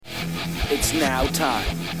It's now time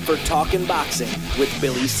for Talkin' Boxing with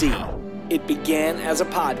Billy C. It began as a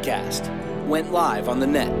podcast, went live on the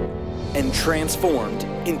net, and transformed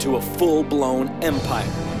into a full-blown empire.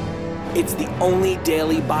 It's the only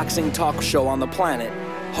daily boxing talk show on the planet,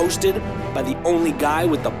 hosted by the only guy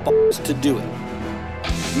with the balls to do it.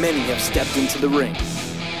 Many have stepped into the ring.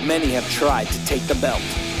 Many have tried to take the belt.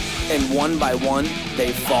 And one by one,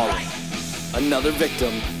 they've fallen. Another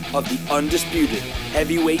victim of the undisputed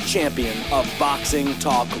heavyweight champion of Boxing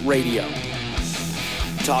Talk Radio.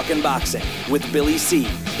 Talkin' Boxing with Billy C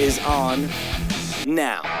is on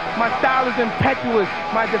now. My style is impetuous,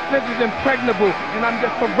 my defense is impregnable, and I'm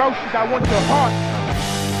just ferocious. I want your heart.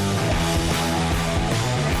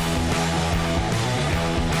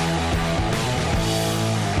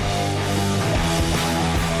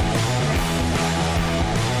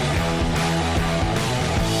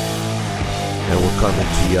 And we're coming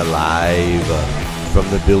to you live from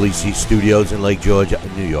the Billy C Studios in Lake George,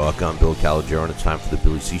 New York. I'm Bill Calogero, and it's time for the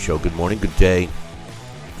Billy C Show. Good morning, good day,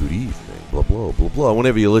 good evening, blah, blah, blah, blah.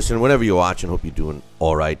 Whenever you're listening, whenever you're watching, hope you're doing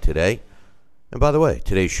all right today. And by the way,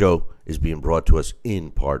 today's show is being brought to us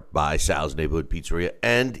in part by Sal's Neighborhood Pizzeria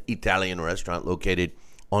and Italian Restaurant located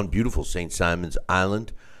on beautiful St. Simons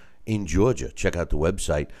Island in Georgia. Check out the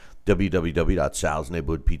website,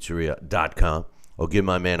 www.salsneighborhoodpizzeria.com. Or give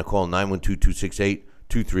my man a call,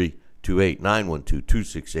 912-268-2328,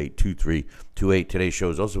 912-268-2328. Today's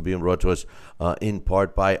show is also being brought to us in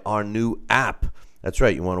part by our new app. That's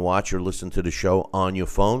right, you want to watch or listen to the show on your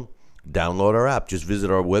phone? Download our app. Just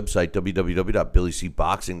visit our website,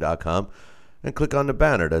 www.billycboxing.com, and click on the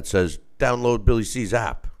banner that says, download Billy C's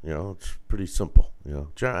app. You know, it's pretty simple. You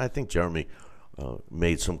know, I think Jeremy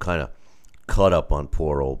made some kind of cut up on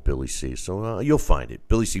poor old Billy C. So you'll find it,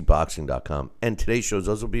 BillyCBoxing.com. And today's show is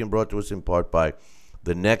also being brought to us in part by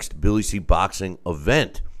the next Billy C Boxing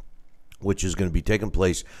event, which is going to be taking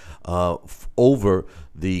place over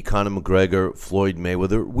the Conor McGregor-Floyd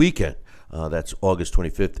Mayweather weekend. That's August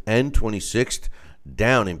 25th and 26th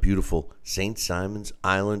down in beautiful St. Simons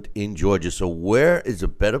Island in Georgia. So where is a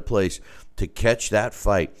better place to catch that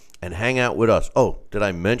fight and hang out with us? Oh, did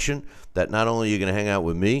I mention that not only are you going to hang out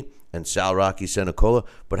with me and Sal Rocky Senacola,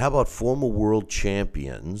 but how about former world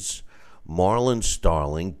champions Marlon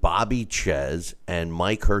Starling, Bobby Ches, and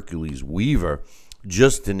Mike Hercules Weaver,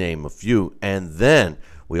 just to name a few. And then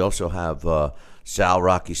we also have Sal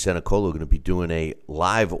Rocky Senacola going to be doing a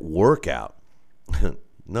live workout.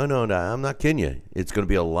 No, I'm not kidding you. It's going to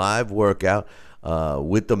be a live workout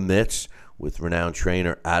with the Mitts, with renowned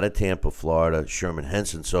trainer out of Tampa, Florida, Sherman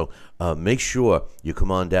Henson. So make sure you come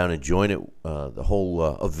on down and join it, the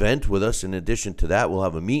whole event with us. In addition to that, we'll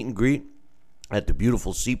have a meet and greet at the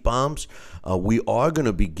beautiful Seat Bombs. We are going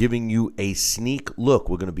to be giving you a sneak look.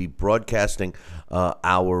 We're going to be broadcasting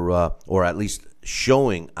or at least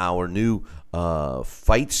showing our new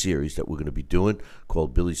fight series that we're going to be doing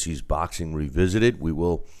called Billy C's Boxing Revisited. We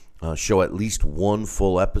will show at least one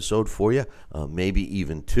full episode for you, maybe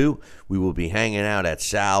even two. We will be hanging out at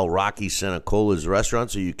Sal Rocky Senacola's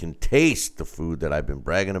restaurant so you can taste the food that I've been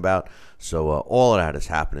bragging about. So all of that is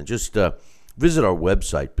happening. Just visit our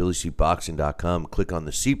website, BillyCBoxing.com, click on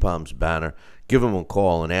the CPOMs banner, give them a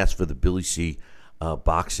call, and ask for the Billy C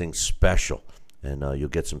Boxing Special. And you'll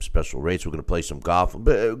get some special rates. We're going to play some golf.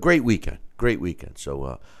 Great weekend.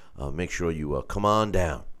 So make sure you come on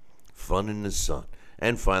down. Fun in the sun.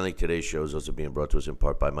 And finally, today's show is also being brought to us in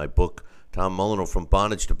part by my book, Tom Molyneux, From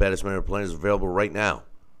Bondage to Baddest Man on the Planet, is available right now.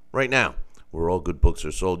 Right now. Where all good books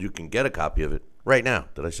are sold. You can get a copy of it right now.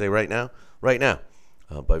 Did I say right now? Right now.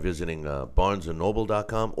 By visiting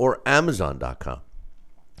BarnesandNoble.com or Amazon.com.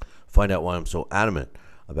 Find out why I'm so adamant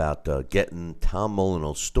about getting Tom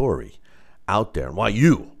Molyneux's story out there and why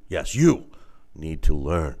you need to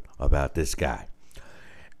learn about this guy.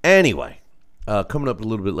 Anyway, coming up a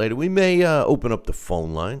little bit later, we may open up the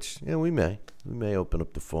phone lines. Yeah, we may open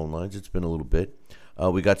up the phone lines. It's been a little bit.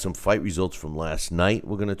 We got some fight results from last night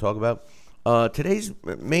we're going to talk about. Today's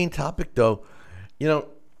main topic, though,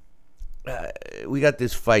 we got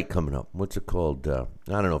this fight coming up. What's it called? I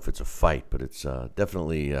don't know if it's a fight, but it's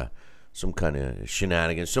definitely some kind of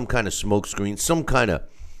shenanigans, some kind of smokescreen, some kind of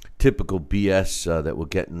typical BS that we're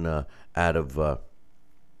getting out of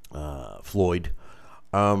Floyd.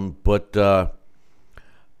 But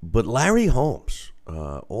Larry Holmes,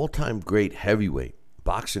 all-time great heavyweight,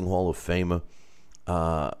 Boxing Hall of Famer,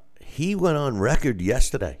 he went on record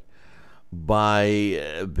yesterday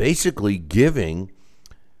by basically giving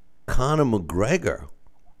Conor McGregor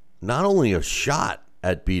not only a shot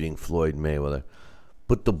at beating Floyd Mayweather,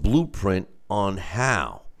 but the blueprint on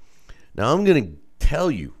how. Now, I'm going to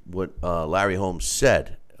tell you what Larry Holmes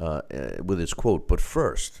said with his quote. But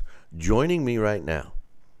first, joining me right now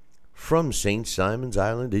from St. Simon's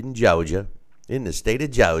Island in Georgia, in the state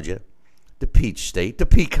of Georgia, the Peach State, the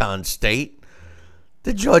Pecan State,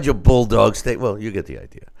 the Georgia Bulldog State. Well, you get the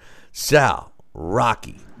idea. Sal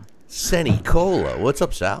Rocky Senicola. What's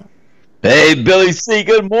up, Sal? Hey, Billy C.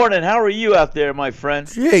 Good morning. How are you out there, my friend?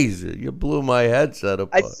 Jesus, you blew my headset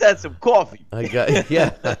apart. I said some coffee. I got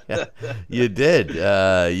you did.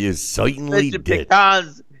 You certainly did.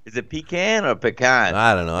 Pecans. Is it pecan or pecan?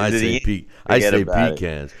 I don't know. I say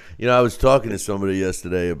pecans. You know, I was talking to somebody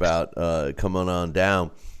yesterday about coming on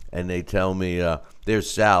down, and they tell me there's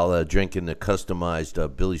Sal drinking the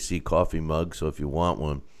customized Billy C. coffee mug. So if you want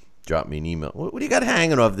one, drop me an email. What do you got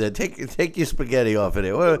hanging off there? Take your spaghetti off of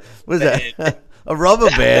there. What is that? A rubber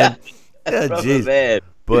band? Yeah, rubber band.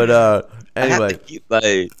 But anyway,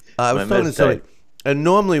 I was talking to somebody, and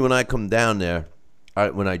normally when I come down there,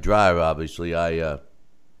 when I drive, obviously I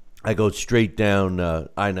go straight down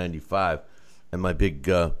I-95, and my big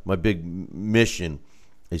mission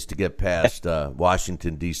is to get past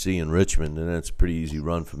Washington, D.C. and Richmond, and that's a pretty easy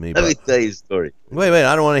run for me. Let me tell you a story. Wait,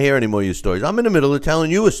 I don't want to hear any more of your stories. I'm in the middle of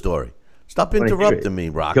telling you a story. Stop interrupting me,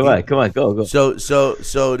 Rocky. Come on, go.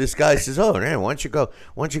 So this guy says, "Oh, man, why don't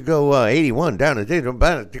you go 81 down the day,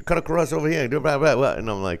 cut across over here, and do blah, blah, blah." And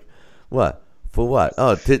I'm like, "What? For what?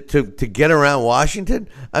 Oh, to get around Washington?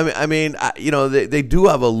 I mean, you know, they do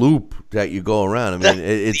have a loop that you go around. I mean,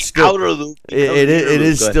 it's still outer loop. It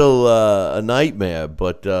is still a nightmare,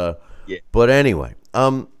 but anyway,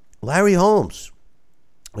 Larry Holmes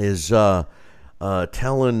is telling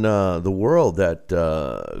the world that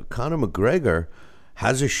Conor McGregor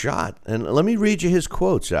has a shot, and let me read you his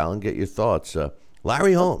quotes, Al, and get your thoughts.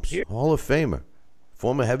 Larry Holmes, Hall of Famer,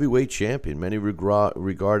 former heavyweight champion, many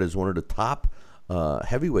regard as one of the top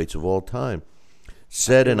heavyweights of all time,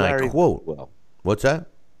 said, and I quote, what's that?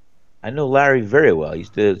 I know Larry very well. I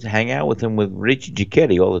used to hang out with him with Richie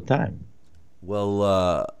Giacchetti all the time.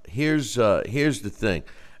 Well, here's the thing.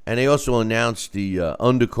 And they also announced the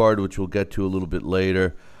undercard, which we'll get to a little bit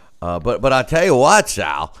later. But I'll tell you what,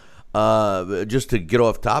 Sal, just to get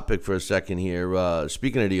off topic for a second here,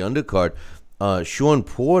 speaking of the undercard, Sean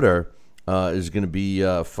Porter is going to be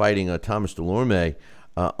fighting Thomas Delorme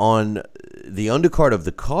on the undercard of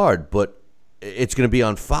the card, but it's going to be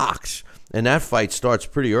on Fox, and that fight starts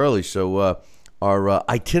pretty early, so our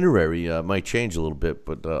itinerary might change a little bit,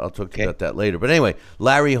 but I'll talk to you about that later. But anyway,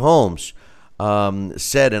 Larry Holmes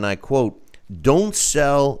said, and I quote, "Don't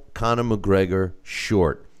sell Conor McGregor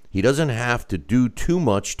short. He doesn't have to do too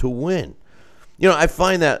much to win." You know, I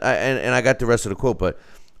find that, and I got the rest of the quote, but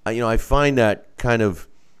I find that kind of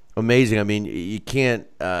amazing. I mean, you can't,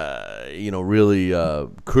 really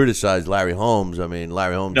criticize Larry Holmes. I mean,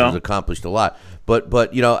 Larry Holmes has accomplished a lot, but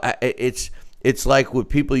it's like what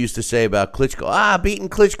people used to say about Klitschko. Beating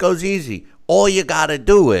Klitschko's easy. All you got to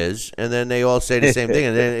do is, and then they all say the same thing.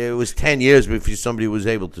 And then it was 10 years before somebody was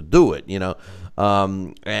able to do it, to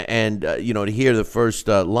hear the first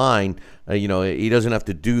line, he doesn't have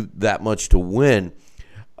to do that much to win.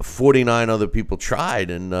 49 other people tried,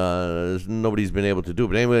 and nobody's been able to do it.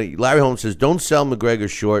 But anyway, Larry Holmes says, don't sell McGregor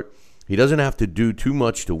short. He doesn't have to do too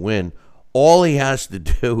much to win. All he has to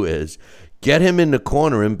do is get him in the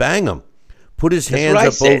corner and bang him. Put his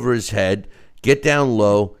hands up over his head, get down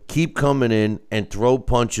low, keep coming in, and throw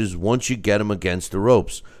punches once you get him against the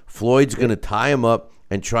ropes. Floyd's going to tie him up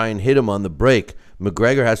and try and hit him on the break.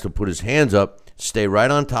 McGregor has to put his hands up, stay right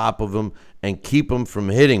on top of him, and keep him from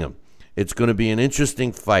hitting him. It's going to be an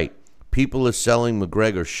interesting fight. People are selling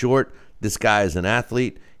McGregor short. This guy is an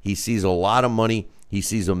athlete. He sees a lot of money. He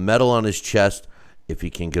sees a medal on his chest if he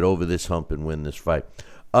can get over this hump and win this fight.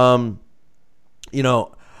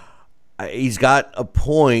 He's got a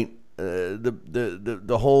point.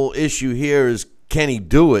 The whole issue here is, can he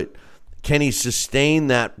do it? Can he sustain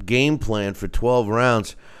that game plan for 12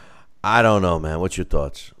 rounds? I don't know, man. What's your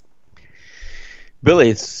thoughts? Billy,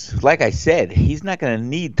 it's like I said, he's not going to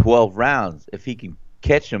need 12 rounds if he can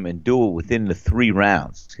catch him and do it within the 3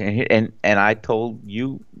 rounds. And I told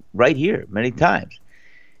you right here many times,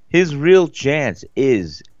 his real chance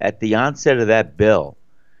is at the onset of that bell,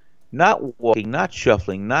 not walking, not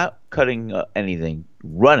shuffling, not cutting anything,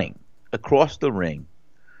 running across the ring,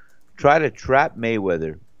 try to trap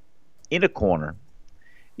Mayweather in a corner,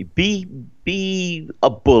 be a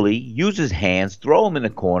bully, use his hands, throw him in the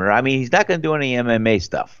corner. I mean, he's not going to do any MMA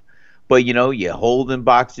stuff, but you hold in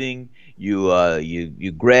boxing, you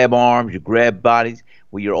grab arms, you grab bodies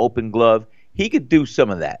with your open glove. He could do some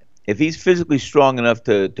of that if he's physically strong enough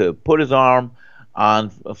to put his arm on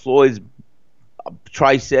Floyd's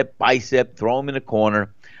tricep, bicep, throw him in the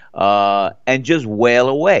corner. and just wail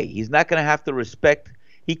away. He's not going to have to respect.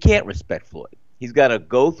 He can't respect Floyd. He's got to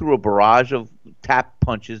go through a barrage of tap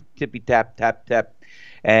punches, tippy tap, tap, tap,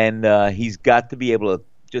 and he's got to be able to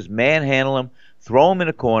just manhandle him, throw him in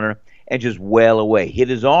a corner, and just wail away. Hit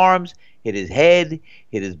his arms, hit his head,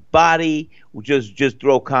 hit his body, just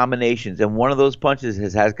throw combinations. And one of those punches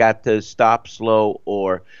has got to stop, slow,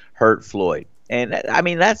 or hurt Floyd. And, I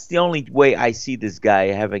mean, that's the only way I see this guy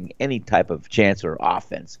having any type of chance or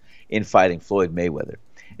offense in fighting Floyd Mayweather.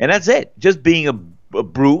 And that's it. Just being a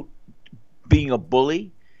brute, being a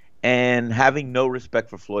bully, and having no respect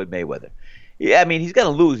for Floyd Mayweather. Yeah, I mean, he's going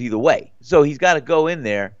to lose either way. So he's got to go in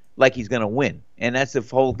there like he's going to win. And that's the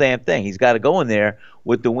whole damn thing. He's got to go in there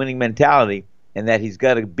with the winning mentality, and that he's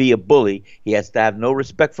got to be a bully. He has to have no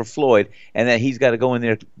respect for Floyd, and that he's got to go in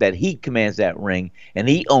there that he commands that ring, and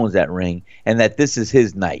he owns that ring, and that this is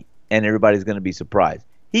his night, and everybody's going to be surprised.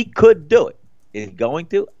 He could do it. Is he going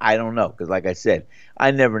to? I don't know, because like I said,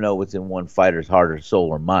 I never know what's in one fighter's heart or soul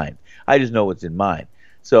or mind. I just know what's in mine.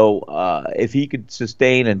 So if he could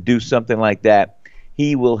sustain and do something like that,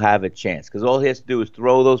 he will have a chance, because all he has to do is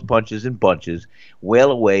throw those punches in bunches, wail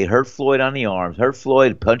away, hurt Floyd on the arms, hurt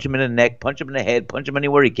Floyd, punch him in the neck, punch him in the head, punch him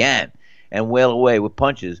anywhere he can, and wail away with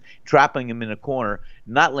punches, trapping him in a corner,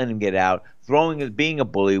 not letting him get out, throwing his, being a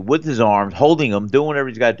bully with his arms, holding him, doing whatever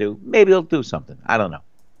he's got to do. Maybe he'll do something. I don't know.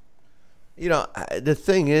 You know, the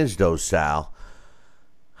thing is, though, Sal,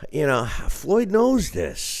 you know, Floyd knows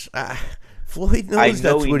this. Floyd knows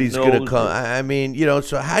that's what he's going to come. I mean, you know,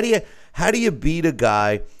 so how do you beat a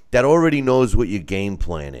guy that already knows what your game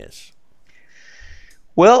plan is?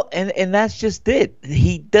 Well, and that's just it.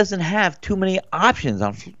 He doesn't have too many options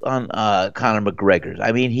on Conor McGregor.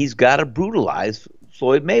 I mean, he's got to brutalize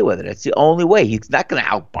Floyd Mayweather. That's the only way. He's not going to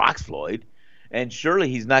outbox Floyd, and surely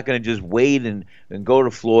he's not going to just wait and go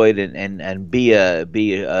to Floyd and be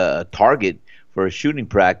a target for a shooting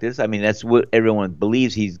practice. I mean, that's what everyone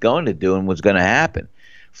believes he's going to do and what's going to happen.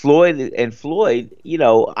 Floyd, you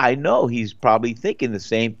know, I know he's probably thinking the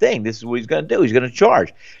same thing. This is what he's going to do. He's going to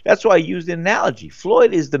charge. That's why I used the analogy.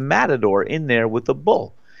 Floyd is the matador in there with the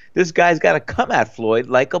bull. This guy's got to come at Floyd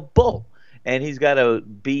like a bull. And he's got to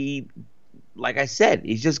be, like I said,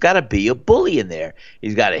 he's just got to be a bully in there.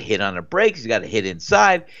 He's got to hit on the brakes. He's got to hit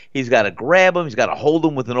inside. He's got to grab him. He's got to hold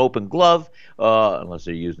him with an open glove, unless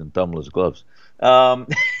they're using thumbless gloves.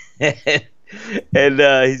 And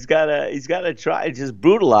he's gotta try to just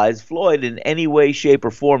brutalize Floyd in any way, shape, or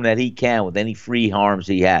form that he can with any free arms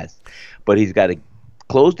he has. But he's got to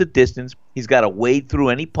close the distance. He's got to wade through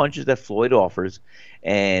any punches that Floyd offers,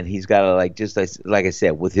 and he's got to like I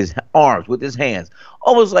said, with his arms, with his hands,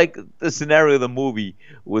 almost like the scenario of the movie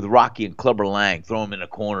with Rocky and Clubber Lang, throw him in a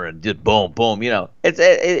corner and just boom, boom. You know,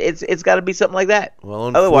 it's got to be something like that. Well,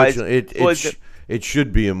 unfortunately, it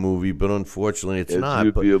should be a movie, but unfortunately, it's not.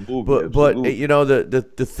 Should be a movie, but you know,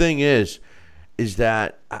 the thing is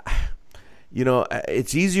that you know,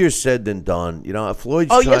 it's easier said than done. You know,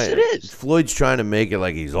 Floyd's yes, it is. Floyd's trying to make it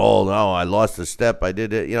like he's all, no, I lost a step, I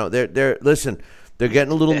did it. You know, they're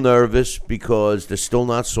getting a little nervous because they're still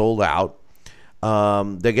not sold out.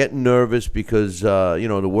 They're getting nervous because you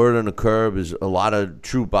know, the word on the curb is a lot of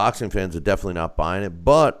true boxing fans are definitely not buying it.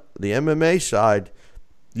 But the MMA side,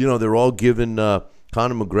 you know, they're all giving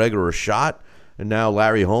Conor McGregor a shot, and now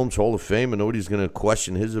Larry Holmes, Hall of Fame, and nobody's going to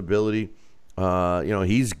question his ability. You know,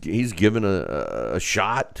 he's given a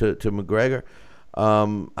shot to McGregor.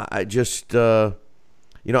 I just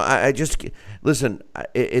listen.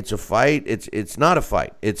 It's a fight. It's not a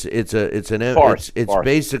fight. It's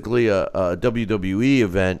basically a WWE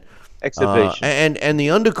event Exhibition. and the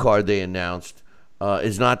undercard they announced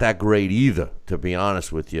is not that great either, to be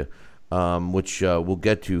honest with you. Which we'll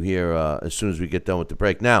get to here as soon as we get done with the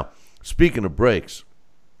break. Now, speaking of breaks,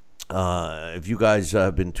 if you guys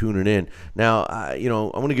have been tuning in, now, you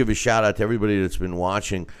know, I want to give a shout out to everybody that's been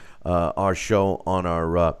watching our show on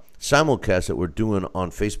our simulcast that we're doing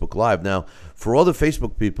on Facebook Live. Now, for all the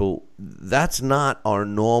Facebook people, that's not our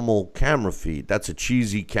normal camera feed. That's a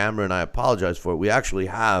cheesy camera, and I apologize for it. We actually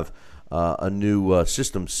have a new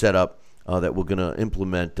system set up that we're going to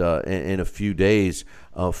implement in a few days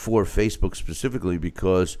for Facebook specifically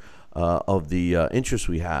because of the interest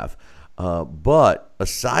we have. But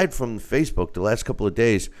aside from Facebook, the last couple of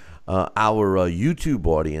days, our YouTube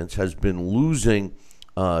audience has been losing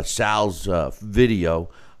Sal's video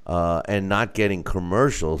and not getting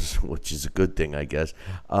commercials, which is a good thing, I guess,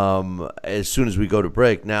 as soon as we go to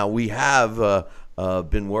break. Now, we have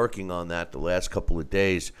been working on that the last couple of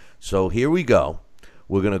days, so here we go.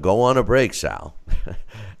 We're going to go on a break, Sal,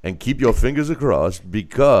 and keep your fingers crossed,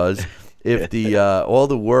 because if the all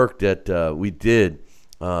the work that we did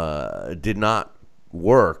did not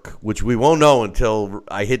work, which we won't know until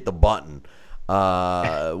I hit the button,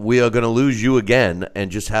 we are going to lose you again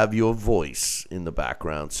and just have your voice in the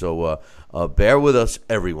background. So bear with us,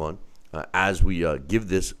 everyone, as we give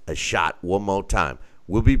this a shot one more time.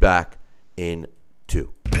 We'll be back in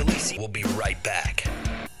 2. Billy C will be right back.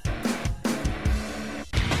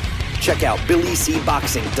 Check out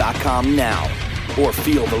BillyCBoxing.com now, or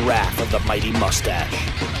feel the wrath of the mighty mustache.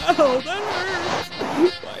 Oh, that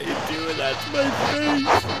hurts. Why are you doing that to my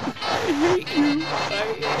face? I hate you.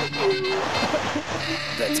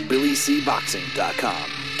 That's BillyCBoxing.com.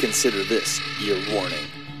 Consider this your warning.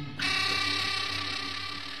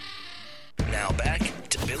 Now back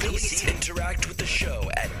to Billy C. Interact with the show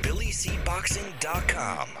at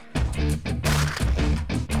BillyCBoxing.com.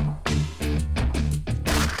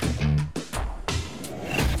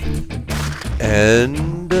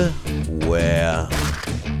 And we're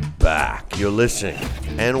back. You're listening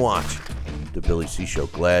and watching the Billy C Show.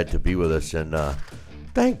 Glad to be with us, and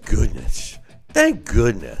thank goodness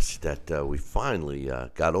that we finally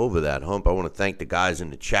got over that hump. I want to thank the guys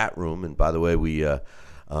in the chat room, and by the way, we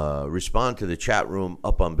respond to the chat room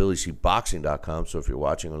up on BillyCBoxing.com. So if you're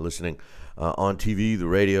watching or listening on TV, the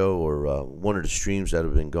radio, or one of the streams that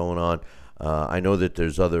have been going on, I know that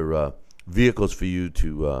there's other vehicles for you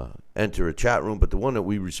to enter a chat room, but the one that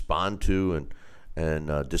we respond to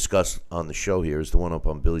and discuss on the show here is the one up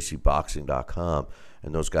on BillyCBoxing.com.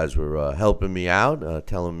 And those guys were helping me out,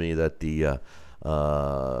 telling me that the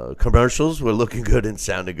commercials were looking good and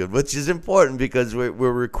sounding good, which is important because we're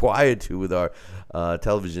required to, with our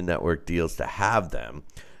television network deals, to have them.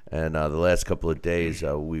 And the last couple of days,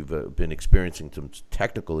 we've been experiencing some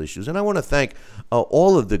technical issues. And I want to thank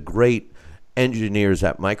all of the great engineers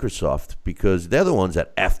at Microsoft, because they're the ones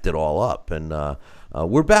that effed it all up. And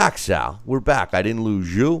we're back, Sal. We're back. I didn't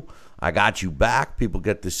lose you. I got you back. People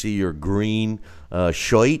get to see your green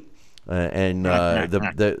shirt and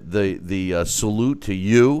the salute to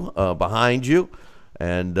you behind you,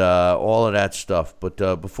 and all of that stuff. But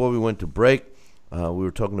before we went to break, we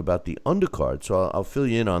were talking about the undercard, so I'll fill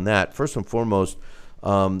you in on that. First and foremost,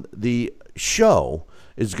 the show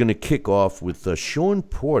is going to kick off with Shawn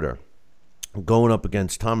Porter going up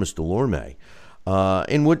against Thomas Dulorme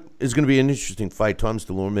in what is going to be an interesting fight. Thomas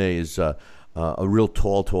Dulorme is a real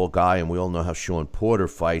tall guy, and we all know how Shawn Porter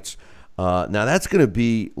fights. Now, that's going to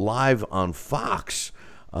be live on Fox,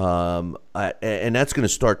 and that's going to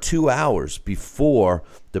start 2 hours before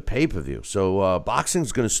the pay-per-view. So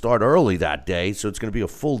boxing's going to start early that day, so it's going to be a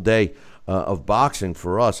full day of boxing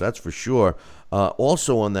for us, that's for sure.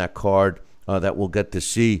 Also on that card that we'll get to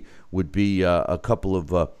see would be a couple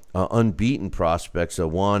of unbeaten prospects,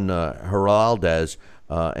 Juan Heraldez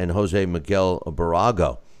and Jose Miguel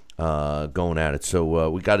Barago going at it. So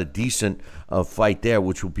we got a decent fight there,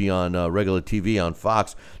 which will be on regular TV on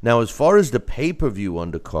Fox. Now, as far as the pay-per-view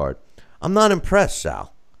undercard, I'm not impressed,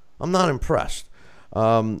 Sal. I'm not impressed.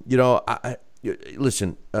 Listen,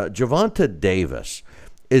 Gervonta Davis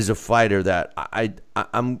is a fighter that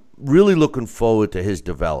I'm really looking forward to his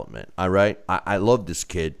development. All right, I love this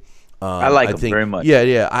kid. I like him very much.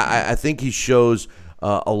 Yeah. I think he shows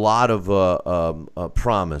a lot of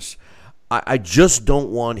promise. I just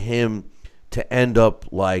don't want him to end up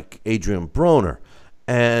like Adrian Broner.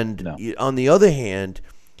 And on the other hand,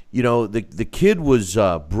 the kid was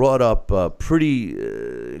brought up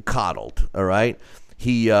pretty coddled. All right,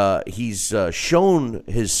 he's shown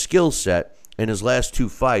his skill set in his last 2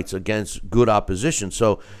 fights against good opposition.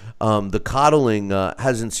 So the coddling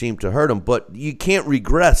hasn't seemed to hurt him, but you can't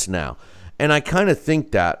regress now. And I kind of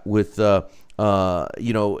think that with his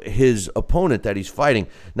opponent that he's fighting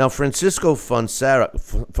now, Francisco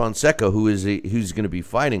Fonseca, who's going to be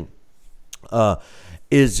fighting,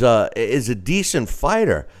 is a decent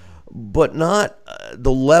fighter, but not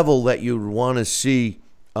the level that you want to see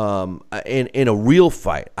in a real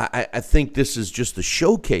fight. I think this is just a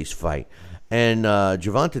showcase fight. And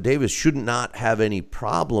Gervonta Davis should not have any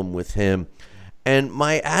problem with him. And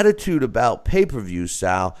my attitude about pay-per-view,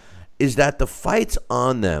 Sal, is that the fights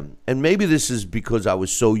on them, and maybe this is because I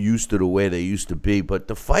was so used to the way they used to be, but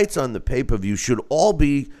the fights on the pay-per-view should all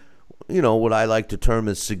be, what I like to term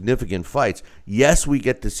as significant fights. Yes, we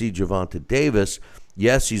get to see Gervonta Davis.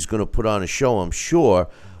 Yes, he's going to put on a show, I'm sure.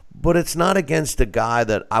 But it's not against a guy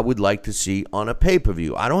that I would like to see on a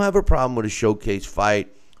pay-per-view. I don't have a problem with a showcase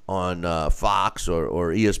fight on Fox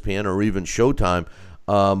or ESPN or even Showtime,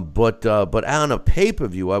 but on a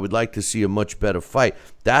pay-per-view, I would like to see a much better fight.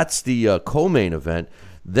 That's the co-main event.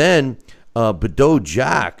 Then Badou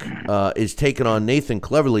Jack is taking on Nathan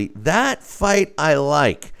Cleverly. That fight I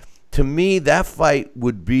like. To me, that fight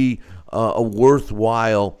would be a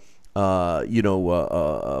worthwhile,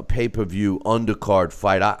 pay-per-view undercard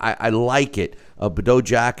fight. I like it. Badou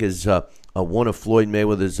Jack is one of Floyd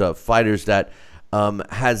Mayweather's fighters that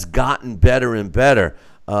has gotten better and better,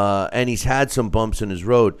 and he's had some bumps in his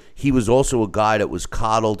road. He was also a guy that was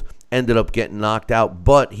coddled, ended up getting knocked out,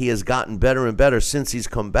 but he has gotten better and better since he's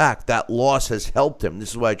come back. That loss has helped him.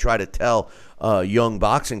 This is why I try to tell young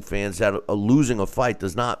boxing fans that losing a fight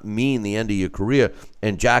does not mean the end of your career,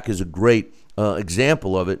 and Jack is a great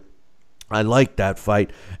example of it. I like that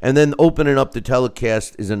fight. And then opening up the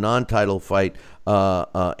telecast is a non-title fight.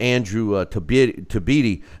 Andrew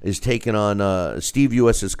Tabiti is taking on Steve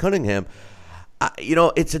U.S.S. Cunningham.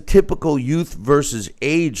 It's a typical youth versus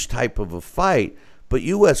age type of a fight, but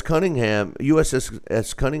Steve USS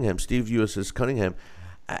Cunningham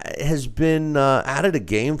has been out of the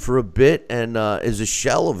game for a bit and is a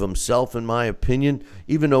shell of himself, in my opinion,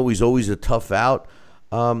 even though he's always a tough out.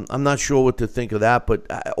 I'm not sure what to think of that, but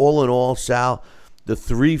all in all, Sal, the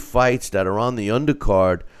 3 fights that are on the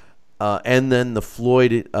undercard and then the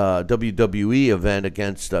Floyd WWE event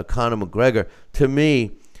against Conor McGregor, to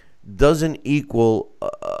me, doesn't equal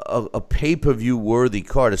a pay-per-view worthy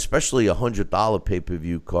card, especially a $100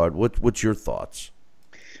 pay-per-view card. What's your thoughts?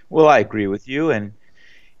 Well, I agree with you, and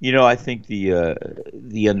I think the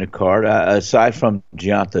undercard, aside from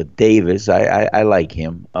Gervonta Davis, I like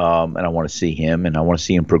him, and I want to see him, and I want to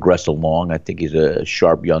see him progress along. I think he's a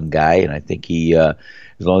sharp young guy, and I think he, as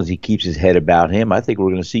long as he keeps his head about him, I think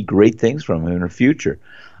we're going to see great things from him in the future.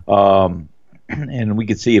 And we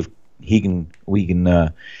can see if we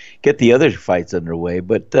can get the other fights underway.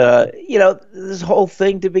 But this whole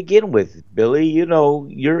thing to begin with, Billy,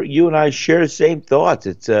 you and I share the same thoughts.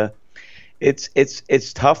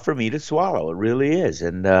 It's tough for me to swallow. It really is,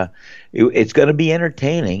 and it's going to be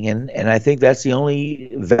entertaining, and I think that's the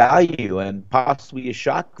only value, and possibly a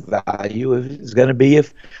shock value is going to be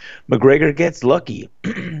if McGregor gets lucky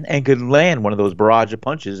and could land one of those barrage of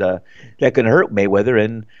punches that can hurt Mayweather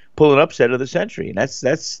and pull an upset of the century. And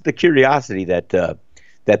that's the curiosity that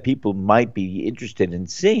people might be interested in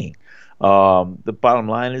seeing. The bottom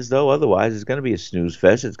line is, though, otherwise it's going to be a snooze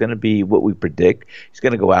fest. It's going to be what we predict. He's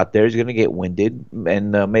going to go out there. He's going to get winded,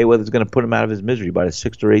 and Mayweather's going to put him out of his misery by the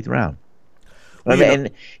 6th or 8th round.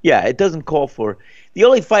 It doesn't call for – the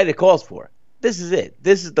only fight it calls for, this is it.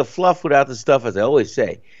 This is the fluff without the stuff, as I always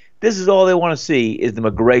say. This is all they want to see is the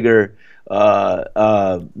McGregor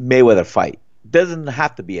Mayweather fight. Doesn't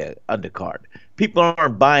have to be an undercard. People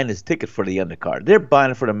aren't buying this ticket for the undercard. They're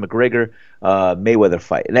buying it for the McGregor Mayweather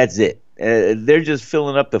fight, and that's it. They're just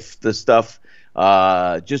filling up the stuff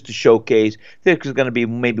just to showcase. There's going to be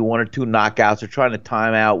maybe 1 or 2 knockouts. They're trying to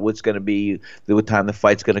time out what time the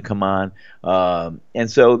fight's going to come on.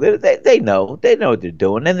 And so they know what they're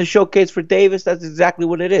doing. And the showcase for Davis, that's exactly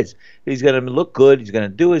what it is. He's going to look good. He's going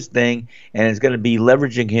to do his thing, and it's going to be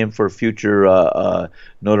leveraging him for future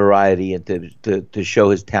notoriety and to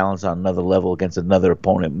show his talents on another level against another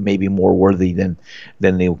opponent, maybe more worthy than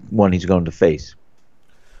the one he's going to face.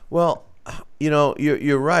 Well,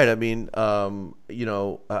 you're right. I mean,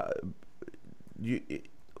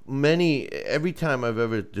 every time I've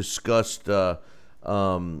ever discussed, the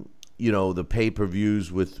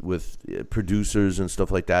pay-per-views with producers and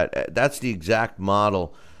stuff like that, that's the exact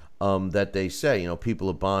model that they say. People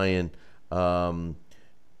are buying,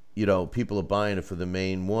 people are buying it for the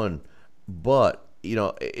main one, but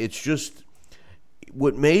it's just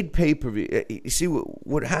what made pay-per-view. You see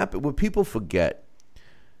what happened? What people forget.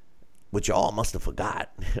 Which y'all must have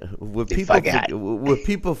forgot. What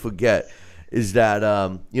people forget is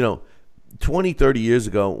that, 20, 30 years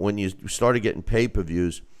ago when you started getting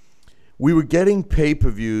pay-per-views, we were getting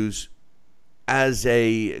pay-per-views as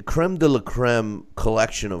a creme de la creme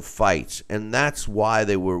collection of fights, and that's why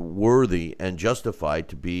they were worthy and justified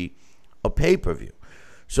to be a pay-per-view.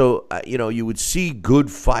 So, you would see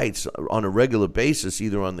good fights on a regular basis,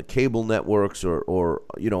 either on the cable networks or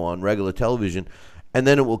on regular television, and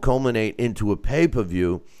then it will culminate into a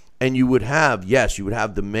pay-per-view, and you would have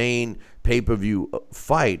the main pay-per-view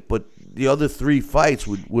fight, but the other 3 fights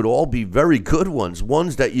would all be very good ones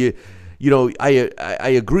that I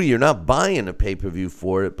agree, you're not buying a pay-per-view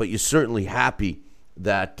for it, but you're certainly happy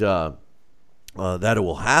that that it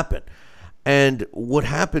will happen. And what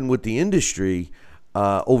happened with the industry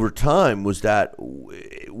over time was that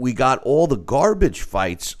we got all the garbage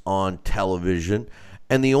fights on television,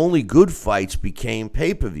 and the only good fights became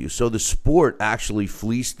pay-per-view. So the sport actually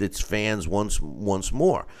fleeced its fans once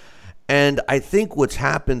more. And I think what's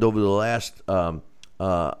happened over the last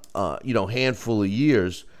handful of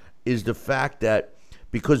years is the fact that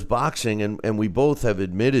because boxing, and we both have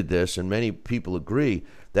admitted this, and many people agree,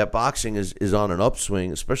 that boxing is on an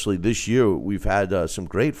upswing, especially this year. We've had some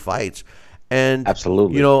great fights. And,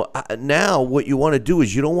 Absolutely. Now what you want to do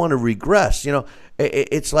is you don't want to regress.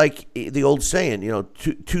 It's like the old saying,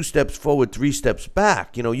 two steps forward, three steps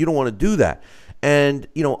back. You don't want to do that. And,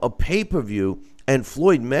 a pay-per-view, and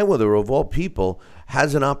Floyd Mayweather, of all people,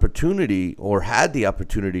 has an opportunity, or had the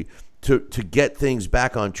opportunity, to get things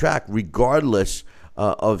back on track, regardless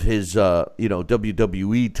of his,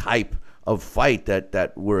 WWE type of fight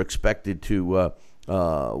that we're expected to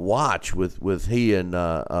watch with he and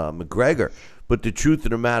McGregor. But the truth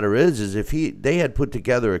of the matter is if they had put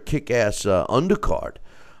together a kick-ass undercard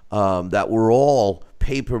that were all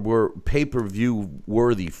pay-per-view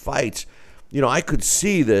worthy fights, I could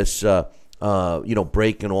see this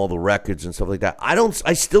breaking all the records and stuff like that.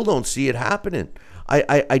 I still don't see it happening.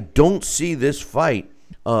 I don't see this fight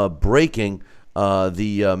breaking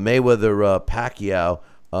the Mayweather Pacquiao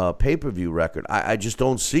pay-per-view record. I just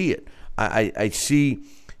don't see it. I see,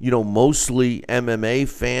 mostly MMA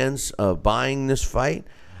fans buying this fight,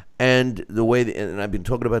 and the way, and I've been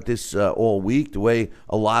talking about this all week, the way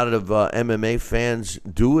a lot of MMA fans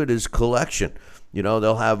do it is collection.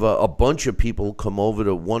 They'll have a bunch of people come over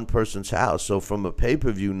to one person's house. So from a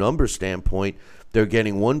pay-per-view number standpoint, they're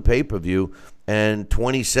getting one pay-per-view and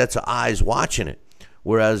 20 sets of eyes watching it.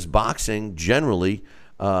 Whereas boxing generally,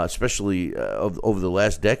 especially over the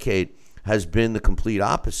last decade, has been the complete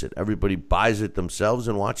opposite. Everybody buys it themselves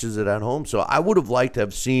and watches it at home. So I would have liked to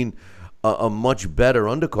have seen a much better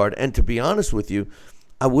undercard. And to be honest with you,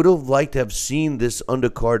 I would have liked to have seen this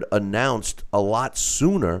undercard announced a lot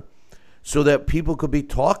sooner so that people could be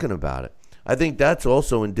talking about it. I think that's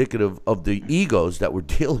also indicative of the egos that we're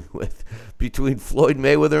dealing with between Floyd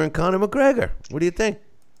Mayweather and Conor McGregor. What do you think?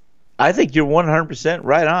 I think you're 100%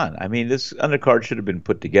 right on. I mean, this undercard should have been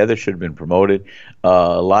put together, should have been promoted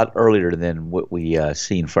a lot earlier than what we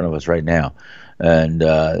see in front of us right now. And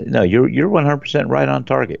no, you're 100% right on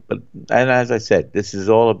target. And as I said, this is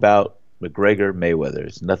all about McGregor Mayweather.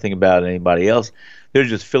 It's nothing about anybody else. They're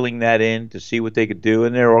just filling that in to see what they could do,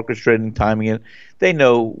 and they're orchestrating, timing it. They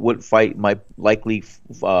know what fight might likely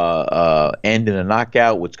end in a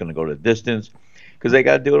knockout, what's going to go to distance, because they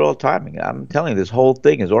got to do it all timing. I'm telling you, this whole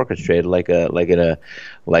thing is orchestrated like a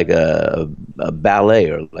ballet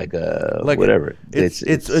or like whatever.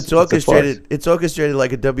 It's orchestrated. It's orchestrated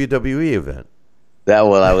like a WWE event. I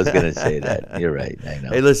was going to say that. You're right. I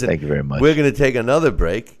know. Hey, listen. Thank you very much. We're going to take another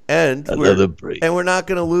break, and we're not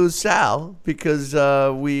going to lose Sal because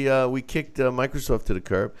we kicked Microsoft to the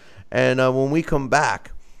curb. And when we come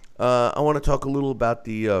back, I want to talk a little about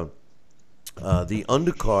the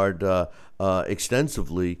undercard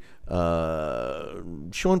extensively.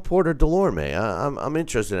 Sean Porter Delorme. I'm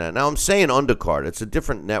interested in that. Now I'm saying undercard. It's a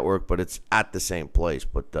different network, but it's at the same place.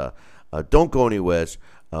 But don't go anywhere.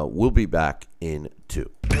 We'll be back in 2.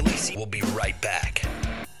 Billy C will be right back.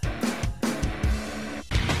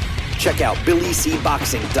 Check out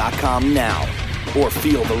BillyCBoxing.com now, or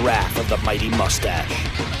feel the wrath of the mighty mustache.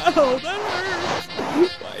 Oh, that hurts.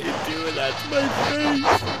 Why are you doing that to my face?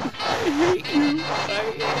 I hate you. I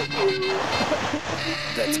hate you.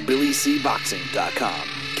 That's BillyCBoxing.com.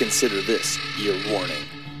 Consider this your warning.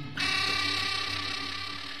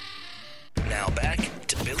 Now back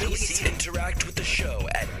to Billy C. Interact with the show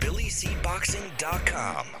at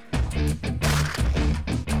BillyCBoxing.com.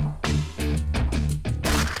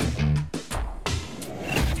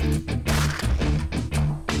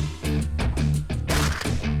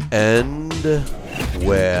 And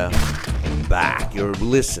we're back. You're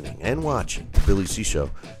listening and watching the Billy C. Show.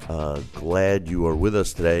 Glad you are with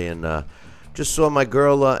us today. And just saw my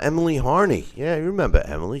girl, Emily Harney. Yeah, you remember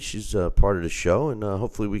Emily. She's part of the show, and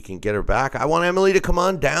hopefully we can get her back. I want Emily to come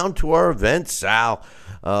on down to our event, Sal,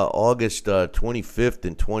 August 25th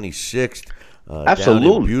and 26th. Absolutely.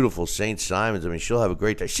 Down in beautiful St. Simons. I mean, she'll have a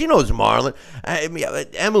great time. She knows Marlon. I mean,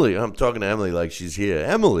 Emily, I'm talking to Emily like she's here.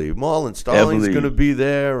 Emily, Marlon Starling's going to be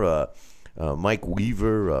there. Mike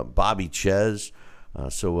Weaver, Bobby Ches.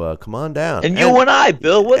 So come on down. And you and I,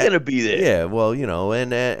 Bill, we're going to be there. Yeah, well,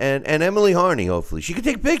 and Emily Harney, hopefully. She could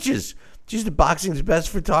take pictures. She's the boxing's best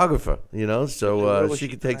photographer, so she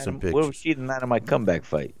could take some pictures. Where was she in that of my comeback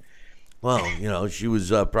fight? Well, she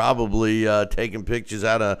was probably taking pictures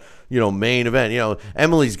out of, main event.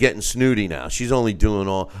 Emily's getting snooty now. She's only doing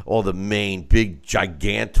all the main big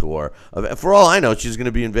gigantor. For all I know, she's going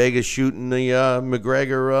to be in Vegas shooting the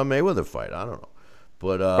McGregor-Mayweather fight. I don't know.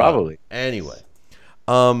 But probably. Anyway.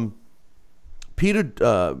 Sean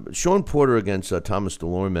Porter against Thomas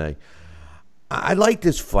Delorme. I like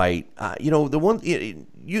this fight. The one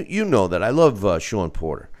you know that I love Sean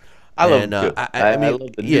Porter. I love him too. I mean,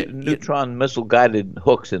 love the neutron missile guided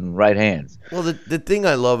hooks and right hands. Well, the thing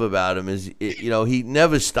I love about him is, he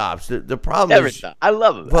never stops. The problem is, I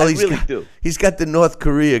love him. Well, I really do. He's got the North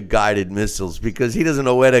Korea guided missiles because he doesn't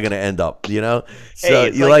know where they're going to end up. So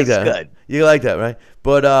hey, you like that? Scud. You like that, right?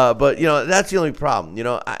 But that's the only problem.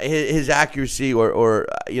 His accuracy or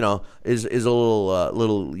is a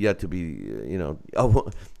little yet to be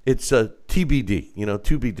it's a TBD.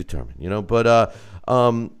 To be determined. But I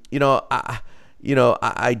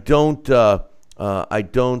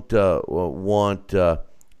don't want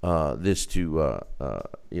this to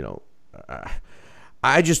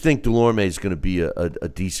I just think Dulorme is going to be a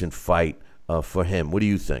decent fight for him. What do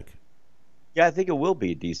you think? Yeah, I think it will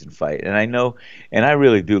be a decent fight, and I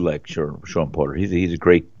really do like Sean Porter. He's a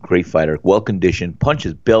great fighter, well conditioned,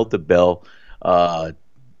 punches bell to bell,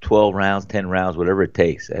 12 rounds, 10 rounds, whatever it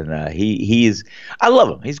takes, and I love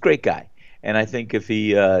him. He's a great guy. And I think if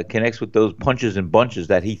he connects with those punches and bunches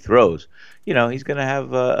that he throws, he's going to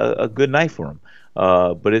have a good night for him.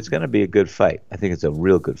 But it's going to be a good fight. I think it's a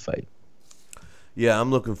real good fight. Yeah,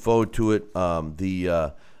 I'm looking forward to it.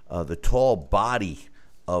 The tall body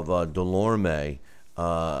of Dulorme,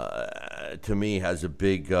 to me, has a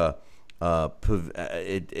big it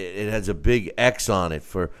has a big X on it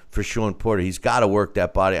for Sean Porter. He's got to work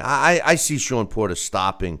that body. I see Sean Porter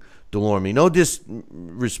stopping Dulorme. No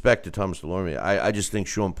disrespect to Thomas Dulorme. I just think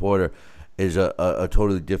Sean Porter is a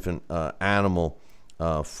totally different animal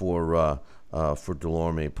for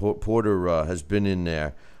Dulorme. Porter has been in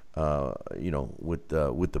there, with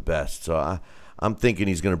the best. So I'm thinking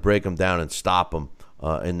he's going to break him down and stop him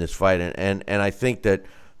in this fight. And I think that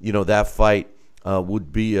that fight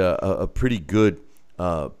would be a pretty good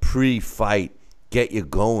pre-fight, get you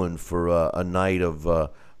going for a night of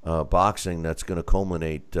boxing that's going to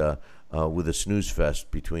culminate with a snooze fest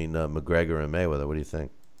between McGregor and Mayweather. What do you think?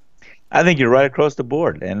 I think you're right across the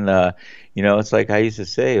board. And, it's like I used to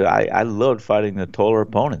say, I loved fighting the taller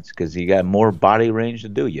opponents because you got more body range to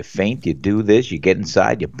do. You feint, you do this, you get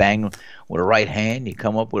inside, you bang with a right hand, you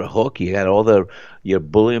come up with a hook, you got you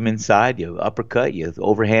bully them inside, you uppercut, you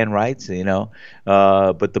overhand rights,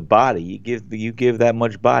 but the body, you give that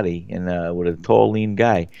much body and with a tall, lean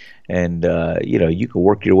guy. And, you can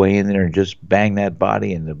work your way in there and just bang that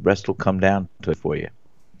body and the rest will come down to it for you.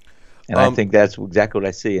 And I think that's exactly what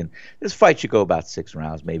I see. And this fight should go about 6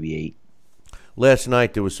 rounds, maybe 8. Last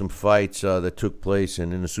night there was some fights that took place,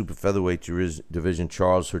 and in the super featherweight division,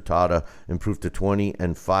 Charles Hurtado improved to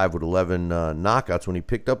 20-5 with 11 knockouts when he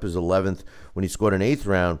picked up his 11th when he scored an 8th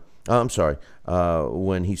round.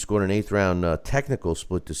 When he scored an 8th round technical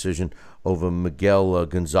split decision over Miguel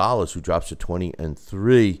Gonzalez, who drops to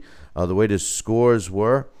 20-3. The way the scores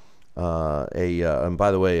were, and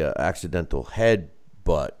by the way, accidental head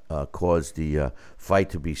but caused the fight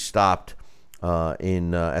to be stopped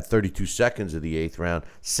at 32 seconds of the 8th round.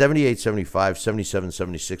 78-75,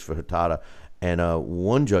 77-76 for Hurtado, and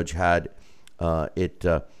one judge had it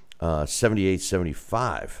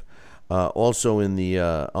 78-75. Also on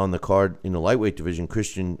the card in the lightweight division,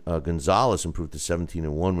 Christian Gonzalez improved to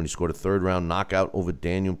 17-1 when he scored a 3rd round knockout over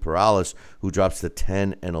Daniel Perales, who drops to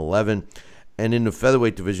 10-11. And in the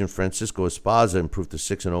featherweight division, Francisco Esparza improved to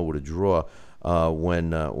 6-0 with a draw.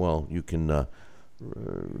 You can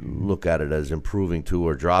look at it as improving to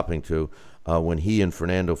or dropping to when he and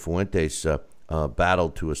Fernando Fuentes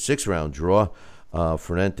battled to a 6-round draw.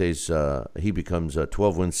 Fuentes, he becomes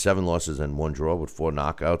 12 wins, 7 losses, and 1 draw with 4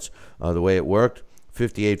 knockouts. The way it worked,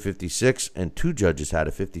 58-56, and 2 judges had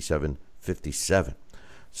a 57-57.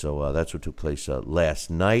 So that's what took place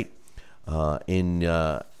last night. In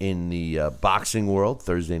the boxing world,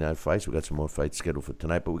 Thursday night fights. We got some more fights scheduled for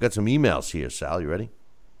tonight, but we got some emails here. Sal, you ready?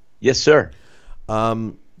 Yes, sir.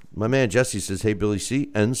 My man Jesse says, "Hey Billy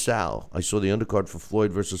C and Sal, I saw the undercard for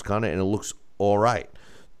Floyd versus Conor, and it looks all right.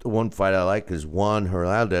 The one fight I like is Juan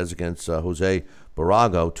Hernandez against Jose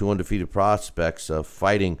Barago, 2 undefeated prospects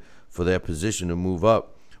fighting for their position to move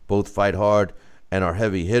up. Both fight hard and are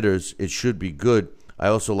heavy hitters. It should be good. I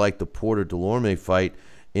also like the Porter Dulorme fight,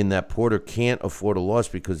 in that Porter can't afford a loss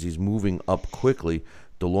because he's moving up quickly.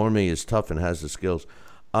 Dulorme is tough and has the skills."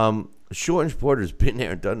 Shorten Porter's been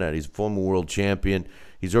there and done that. He's a former world champion.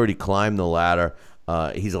 He's already climbed the ladder.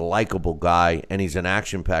 He's a likable guy, and he's an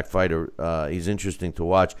action-packed fighter. He's interesting to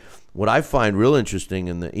watch. What I find real interesting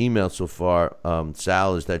in the email so far,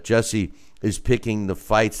 Sal, is that Jesse is picking the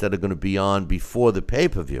fights that are going to be on before the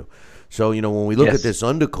pay-per-view. So, when we look at this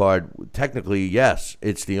undercard, technically, yes,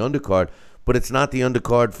 it's the undercard, but it's not the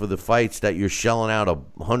undercard for the fights that you're shelling out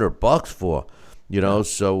 $100 for,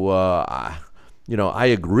 So I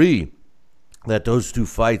agree that those two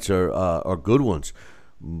fights are good ones,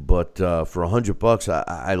 but for $100,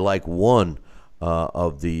 I like one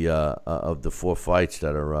of the four fights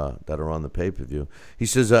that are on the pay-per-view. He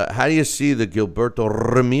says, how do you see the Gilberto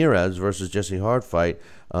Ramirez versus Jesse Hart fight?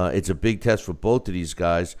 It's a big test for both of these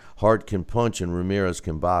guys. Hart can punch and Ramirez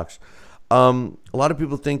can box. A lot of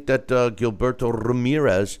people think that Gilberto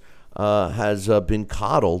Ramirez has been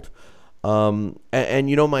coddled. And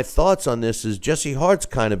my thoughts on this is Jesse Hart's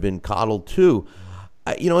kind of been coddled too.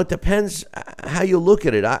 It depends how you look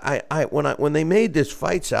at it. When they made this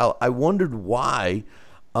fight, Sal, I wondered why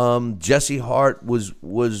Jesse Hart was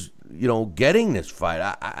getting this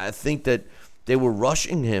fight. I think that they were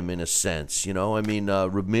rushing him in a sense.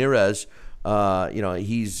 Ramirez,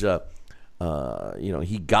 he's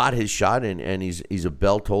he got his shot and he's a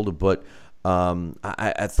belt holder, but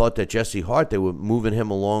I thought that Jesse Hart, they were moving him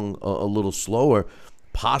along a little slower,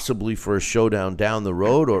 possibly for a showdown down the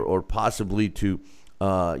road, or possibly to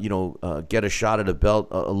get a shot at a belt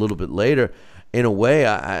a little bit later. In a way,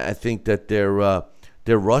 I think that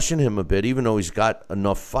they're rushing him a bit, even though he's got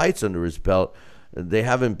enough fights under his belt. They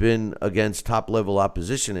haven't been against top-level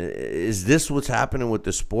opposition. Is this what's happening with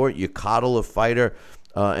the sport? You coddle a fighter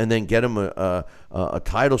and then get him a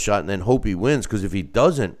title shot and then hope he wins, because if he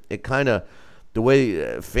doesn't, it kind of, the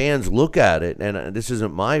way fans look at it, and this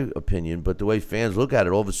isn't my opinion, but the way fans look at it,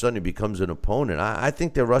 all of a sudden he becomes an opponent. I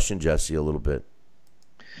think they're rushing Jesse a little bit.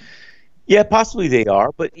 Yeah, possibly they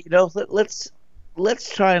are, but let's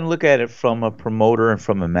try and look at it from a promoter and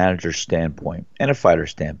from a manager standpoint and a fighter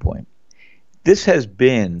standpoint. This has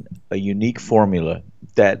been a unique formula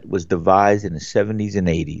that was devised in the 70s and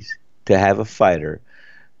 80s to have a fighter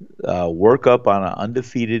work up on an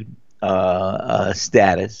undefeated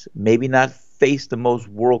status, maybe not face the most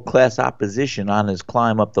world-class opposition on his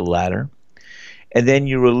climb up the ladder, and then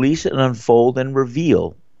you release and unfold and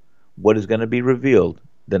reveal what is going to be revealed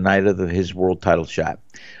the night of his world title shot.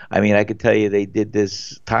 I mean, I could tell you they did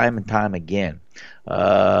this time and time again.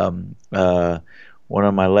 One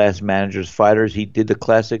of my last manager's fighters, he did the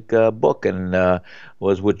classic book and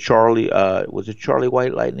was with Charlie. Was it Charlie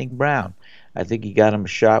White Lightning Brown? I think he got him a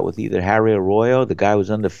shot with either Harry Arroyo. The guy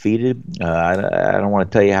was undefeated. I don't want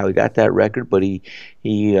to tell you how he got that record, but he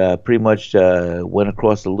pretty much went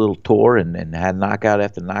across a little tour and had knockout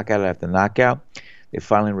after knockout after knockout. They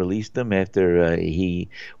finally released him after he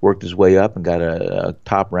worked his way up and got a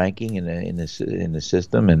top ranking in the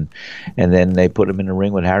system, and then they put him in the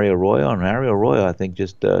ring with Harry Arroyo, and Harry Arroyo, I think,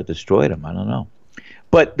 just destroyed him. I don't know,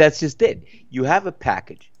 but that's just it. You have a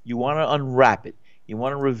package. You want to unwrap it. You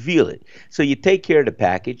want to reveal it. So you take care of the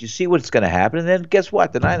package. You see what's going to happen, and then guess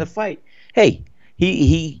what? The night of the fight, hey,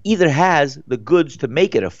 he either has the goods to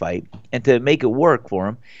make it a fight and to make it work for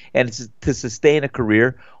him and it's to sustain a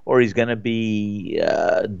career, or he's going to be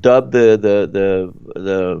dubbed the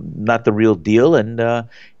not the real deal, and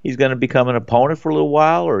he's going to become an opponent for a little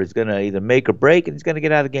while, or he's going to either make or break, and he's going to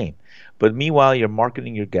get out of the game. But meanwhile, you're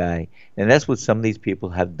marketing your guy, and that's what some of these people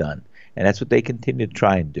have done, and that's what they continue to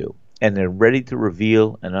try and do. And they're ready to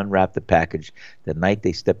reveal and unwrap the package the night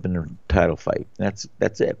they step in the title fight. That's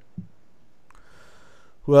it.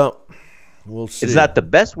 Well, we'll see. It's not the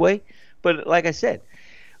best way, but like I said,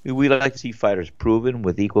 we like to see fighters proven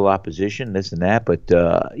with equal opposition, this and that. But,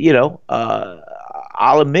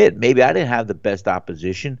 I'll admit, maybe I didn't have the best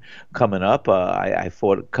opposition coming up. I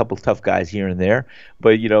fought a couple tough guys here and there.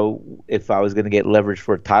 But, if I was going to get leverage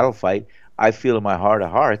for a title fight, I feel in my heart of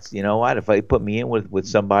hearts, you know what, if they put me in with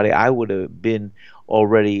somebody, I would have been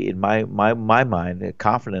already in my mind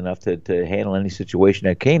confident enough to handle any situation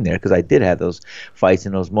that came there, because I did have those fights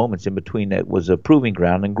and those moments in between that was a proving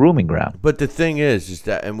ground and grooming ground. But the thing is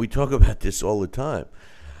that, and we talk about this all the time,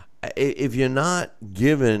 if you're not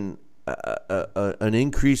given an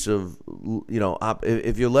increase of,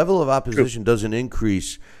 if your level of opposition doesn't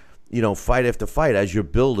increase, fight after fight as you're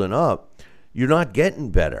building up, you're not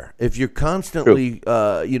getting better. If you're constantly,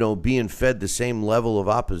 being fed the same level of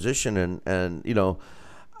opposition and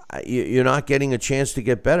you're not getting a chance to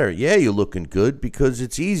get better. Yeah, you're looking good because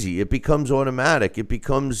it's easy. It becomes automatic. It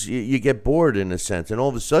becomes, you get bored in a sense. And all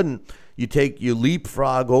of a sudden, you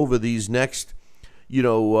leapfrog over these next,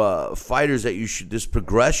 fighters that this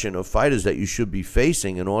progression of fighters that you should be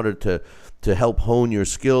facing in order to help hone your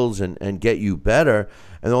skills and get you better.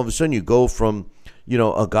 And all of a sudden, you go from,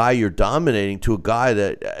 a guy you're dominating to a guy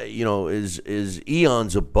that, is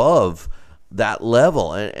eons above that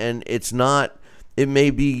level. And it's not, it may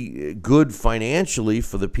be good financially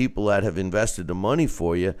for the people that have invested the money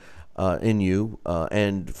for you, in you,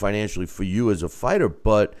 and financially for you as a fighter.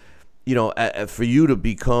 But, for you to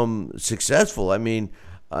become successful, I mean,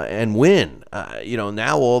 and win.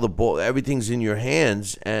 Now all the ball, everything's in your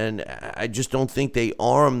hands, and I just don't think they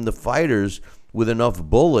arm the fighters with enough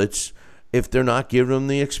bullets if they're not giving them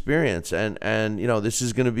the experience. And this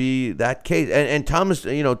is going to be that case. And Thomas,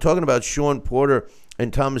 talking about Sean Porter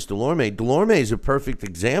and Thomas Delorme. Delorme is a perfect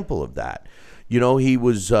example of that. He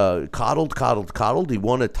was coddled. He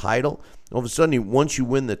won a title. All of a sudden, once you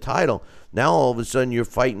win the title, now all of a sudden you're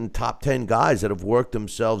fighting top 10 guys that have worked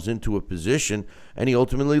themselves into a position, and he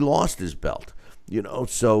ultimately lost his belt.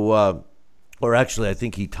 Or actually, I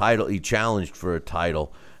think he challenged for a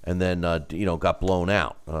title and then got blown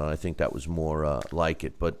out. I think that was more like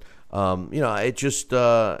it. But it's just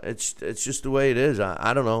the way it is.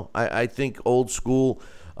 I don't know. I think old school.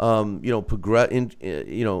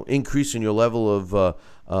 Increasing your level of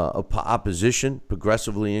opposition,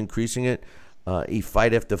 progressively increasing it,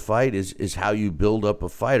 fight after fight is how you build up a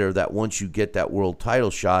fighter that once you get that world title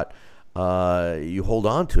shot, you hold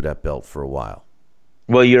on to that belt for a while.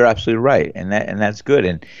 Well, you're absolutely right, and that's good.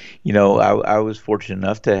 And I was fortunate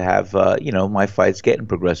enough to have my fights getting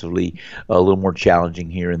progressively a little more challenging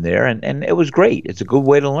here and there, and it was great. It's a good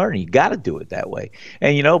way to learn. You got to do it that way.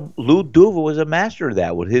 And Lou Duva was a master of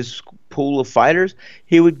that. With his pool of fighters,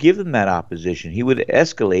 he would give them that opposition. He would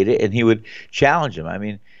escalate it, and he would challenge them. I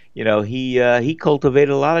mean, he cultivated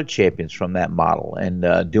a lot of champions from that model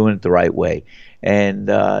and doing it the right way. And,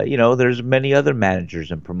 there's many other managers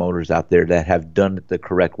and promoters out there that have done it the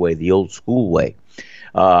correct way, the old school way.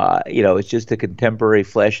 It's just the contemporary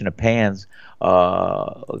flash in the pans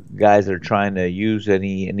guys that are trying to use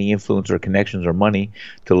any influence or connections or money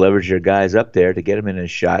to leverage their guys up there to get them in a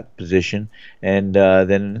shot position. And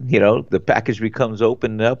then, the package becomes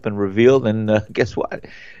opened up and revealed, and guess what?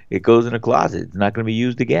 It goes in a closet. It's not going to be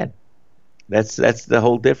used again. That's the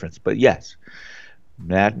whole difference. But yes,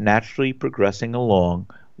 naturally progressing along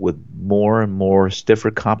with more and more stiffer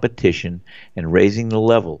competition and raising the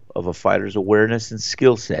level of a fighter's awareness and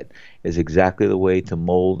skill set is exactly the way to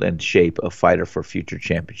mold and shape a fighter for future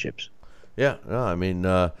championships. Yeah, no, I mean,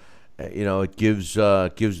 it gives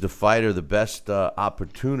the fighter the best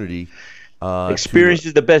opportunity. Experience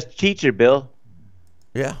is the best teacher, Bill.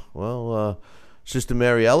 Yeah, well, Sister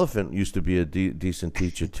Mary Elephant used to be a decent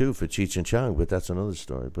teacher too for Cheech and Chong, but that's another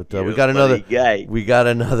story. But we got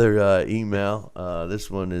another email. This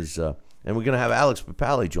one is, and we're gonna have Alex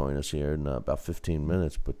Papali join us here in about 15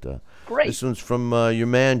 minutes. But great. This one's from your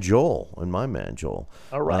man Joel and my man Joel.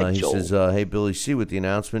 All right, he Joel. says, "Hey Billy C, with the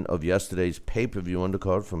announcement of yesterday's pay-per-view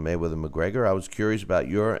undercard from Mayweather McGregor, I was curious about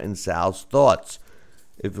your and Sal's thoughts.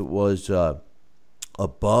 If it was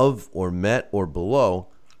above or met or below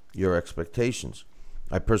your expectations.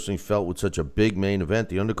 I personally felt with such a big main event,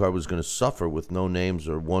 the undercard was going to suffer with no names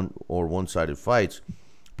or one-sided fights.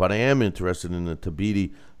 But I am interested in the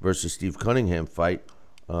Tabiti versus Steve Cunningham fight,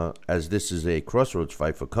 as this is a crossroads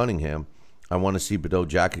fight for Cunningham. I want to see Badou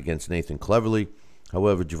Jack against Nathan Cleverly.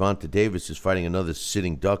 However, Gervonta Davis is fighting another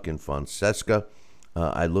sitting duck in Fonseca.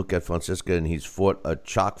 I look at Fonseca, and he's fought a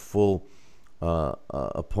chock-full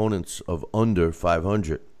opponents of under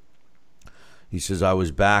 500. He says, I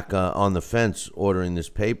was back on the fence ordering this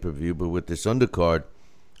pay-per-view, but with this undercard,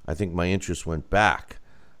 I think my interest went back.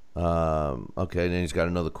 Okay, then he's got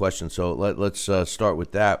another question. So let's start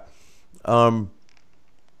with that.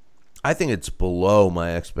 I think it's below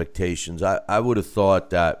my expectations. I would have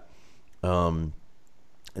thought that, and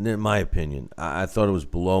in my opinion, I thought it was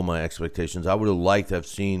below my expectations. I would have liked to have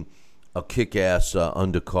seen a kick-ass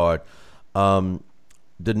undercard. The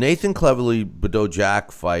Nathan Cleverly Badou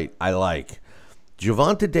Jack fight, I like.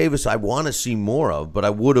 Gervonta Davis, I want to see more of, but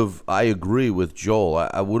I agree with Joel.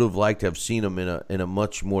 I would have liked to have seen him in a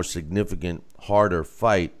much more significant, harder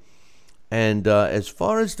fight. And as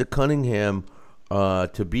far as the Cunningham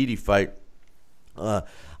Tabiti fight,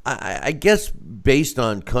 I guess based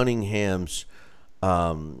on Cunningham's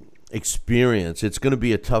experience, it's going to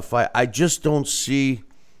be a tough fight. I just don't see.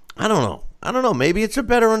 I don't know. Maybe it's a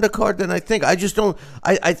better undercard than I think. I just don't.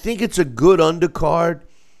 I think it's a good undercard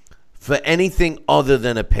for anything other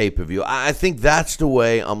than a pay-per-view. I think that's the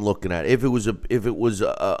way I'm looking at it. If it was an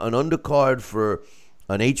undercard for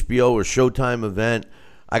an HBO or Showtime event,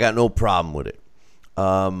 I got no problem with it.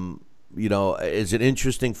 Is it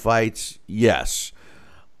interesting fights? Yes.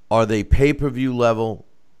 Are they pay-per-view level?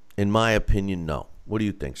 In my opinion, no. What do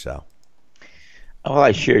you think, Sal? Well,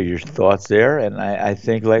 I share your thoughts there, and I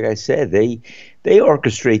think, like I said, they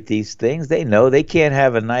orchestrate these things. They know they can't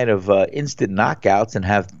have a night of instant knockouts and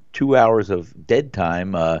have 2 hours of dead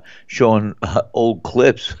time showing old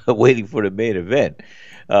clips waiting for the main event.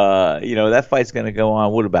 That fight's going to go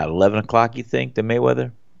on, what, about 11 o'clock, you think, the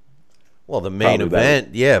Mayweather? Well, the main Probably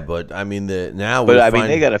event, yeah, but I mean now. But I mean,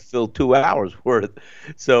 they got to fill 2 hours worth.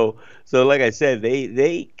 So like I said,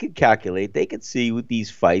 they could calculate. They could see with these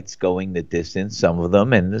fights going the distance. Some of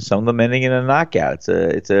them, and some of them ending in a knockout.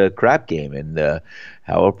 It's a crap game, and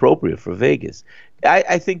how appropriate for Vegas.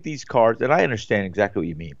 I think these cards, and I understand exactly what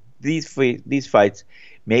you mean. These fights,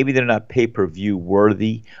 maybe they're not pay-per-view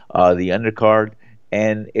worthy. The undercard.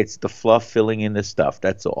 And it's the fluff filling in the stuff.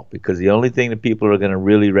 That's all. Because the only thing that people are going to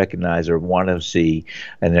really recognize or want to see,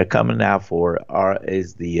 and they're coming out for,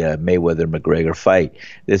 is the Mayweather-McGregor fight.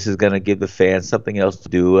 This is going to give the fans something else to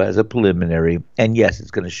do as a preliminary. And yes,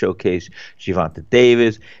 it's going to showcase Gervonta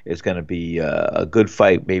Davis. It's going to be a good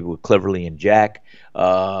fight, maybe with Cleverly and Jack.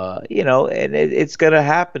 And it's going to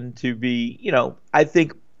happen to be. I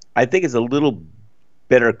think it's a little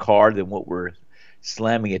better card than what we're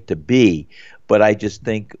slamming it to be. But I just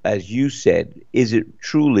think, as you said, is it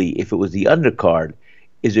truly, if it was the undercard,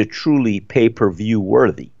 is it truly pay-per-view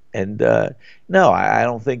worthy? And no, I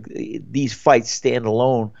don't think these fights stand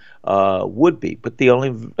alone would be. But the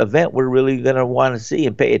only event we're really going to want to see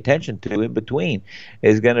and pay attention to in between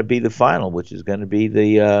is going to be the final, which is going to be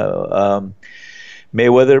the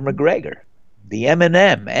Mayweather-McGregor, the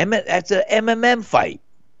M&M. That's an MMM fight.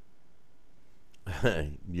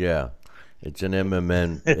 Yeah. It's an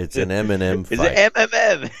MMM. It's an M&M fight. It's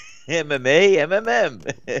an MMM.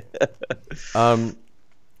 MMA,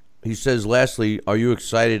 He says, lastly, are you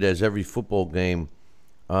excited as every football game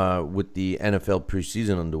with the NFL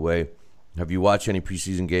preseason underway? Have you watched any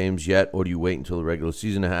preseason games yet, or do you wait until the regular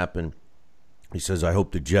season to happen? He says, I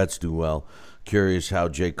hope the Jets do well. Curious how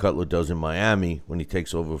Jay Cutler does in Miami when he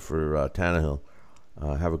takes over for Tannehill.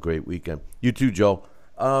 Have a great weekend. You too, Joe.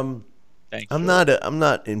 Thanks. I'm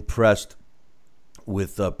not impressed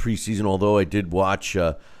with preseason, although I did watch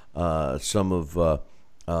some of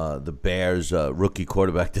the Bears' rookie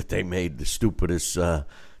quarterback that they made the stupidest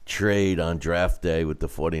trade on draft day with the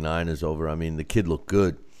 49ers over. I mean, the kid looked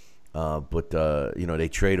good, but they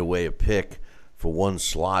trade away a pick for one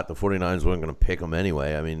slot. The 49ers weren't going to pick him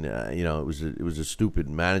anyway. I mean, it was a stupid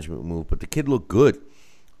management move, but the kid looked good.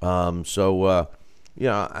 I mean,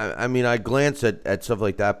 I glance at stuff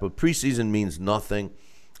like that, but preseason means nothing.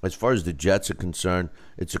 As far as the Jets are concerned,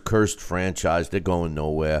 it's a cursed franchise. They're going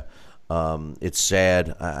nowhere. It's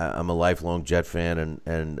sad. I'm a lifelong Jet fan,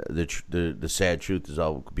 and the sad truth is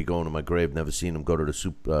I'll be going to my grave never seeing them go to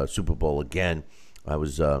the Super Bowl again. I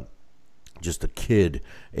was just a kid,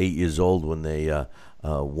 8 years old, when they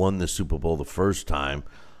won the Super Bowl the first time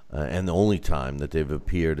and the only time that they've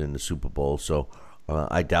appeared in the Super Bowl. So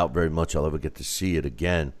I doubt very much I'll ever get to see it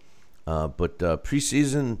again. But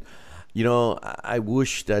preseason, I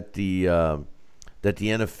wish that the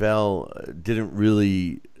NFL didn't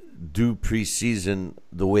really do preseason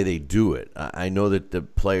the way they do it. I know that the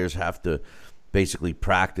players have to basically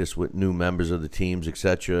practice with new members of the teams,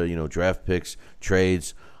 etc. Draft picks,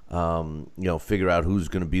 trades, figure out who's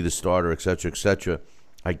going to be the starter, etc., etc.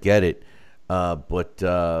 I get it, but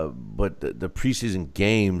the preseason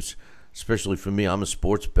games, especially for me, I'm a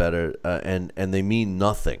sports bettor, and they mean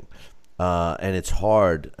nothing. And it's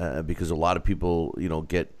hard because a lot of people,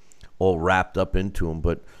 get all wrapped up into them.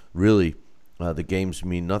 But really, the games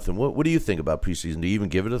mean nothing. What do you think about preseason? Do you even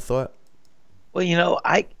give it a thought? Well,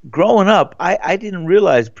 growing up, I didn't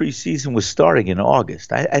realize preseason was starting in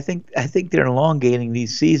August. I think they're elongating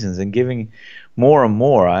these seasons and giving more and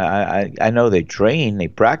more. I know they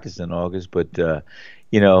practice in August, but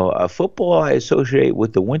football I associate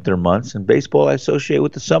with the winter months, and baseball I associate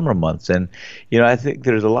with the summer months. And, I think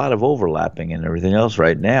there's a lot of overlapping and everything else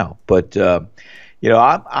right now. But, I'm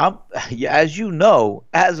as you know,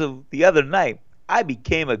 as of the other night, I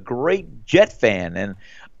became a great Jet fan. And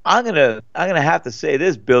I'm gonna have to say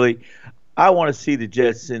this, Billy. I want to see the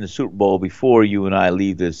Jets in the Super Bowl before you and I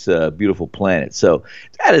leave this beautiful planet. So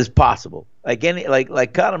that is possible. Like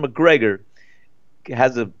Conor McGregor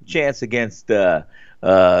has a chance against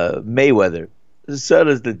Mayweather, so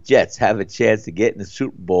does the Jets have a chance to get in the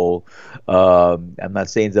Super Bowl. I'm not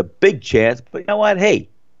saying it's a big chance, but you know what? Hey,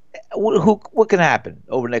 what can happen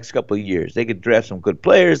over the next couple of years? They could draft some good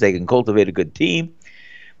players. They can cultivate a good team.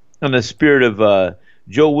 In the spirit of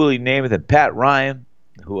Joe Willie Namath and Pat Ryan,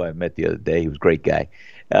 who I met the other day, he was a great guy.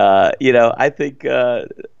 I think we're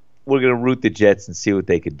going to root the Jets and see what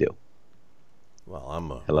they could do. Well,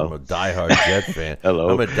 I'm a diehard Jet fan. Hello.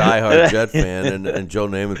 I'm a diehard Jet fan, and Joe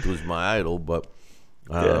Namath was my idol, but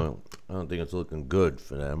I don't think it's looking good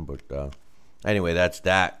for them. But anyway, that's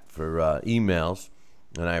that for emails,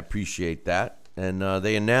 and I appreciate that. And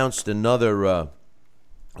they announced another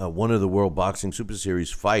one of the World Boxing Super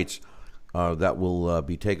Series fights that will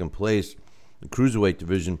be taking place in the Cruiserweight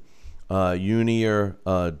division. Junior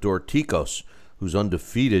Dorticos, who's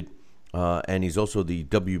undefeated, and he's also the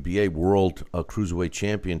WBA World Cruiserweight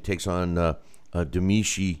Champion, takes on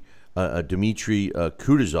Dmitry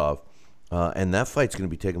Kutuzov, and that fight's going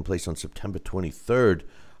to be taking place on September 23rd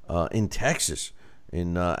in Texas,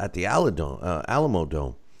 at the Alamo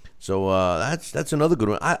Dome. So that's another good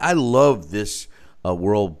one. I love this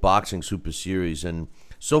World Boxing Super Series, and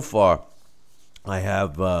so far I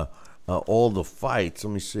have all the fights.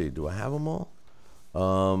 Let me see. Do I have them all?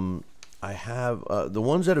 I have the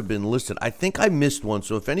ones that have been listed. I think I missed one,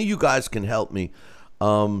 so if any of you guys can help me,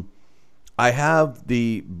 I have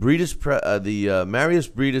the Marius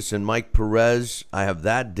Briedis and Mike Perez. I have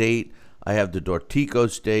that date. I have the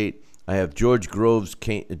Dorticos date. I have George Groves,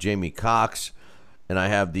 Jamie Cox, and I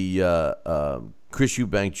have the Chris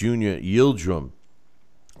Eubank Jr. Yildirim.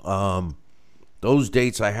 Those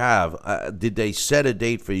dates I have. Did they set a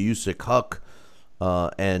date for Usyk Huck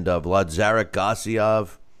and Vladzarek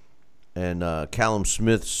Gassiev and Callum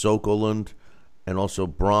Smith Sokoland and also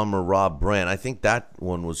Brahma Rob Brand? I think that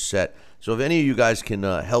one was set. So if any of you guys can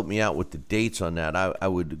help me out with the dates on that, I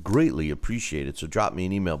would greatly appreciate it. So drop me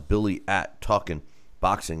an email,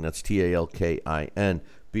 Billy@TalkinBoxing. That's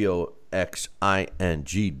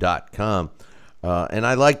TalkinBoxing.com. And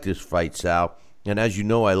I like this fight, Sal. And as you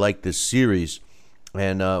know, I like this series.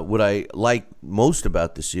 And what I like most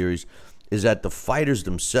about the series is that the fighters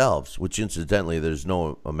themselves, which incidentally there's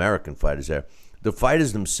no American fighters there, the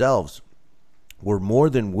fighters themselves were more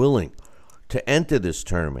than willing to enter this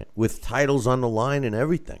tournament with titles on the line and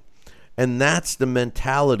everything. And that's the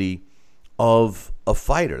mentality of a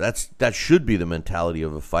fighter. That should be the mentality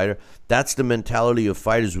of a fighter. That's the mentality of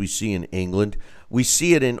fighters we see in England. We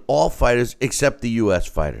see it in all fighters except the U.S.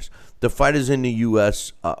 fighters. The fighters in the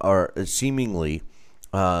U.S. are seemingly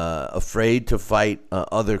afraid to fight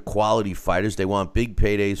other quality fighters. They want big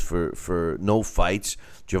paydays for no fights.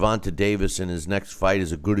 Gervonta Davis in his next fight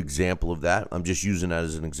is a good example of that. I'm just using that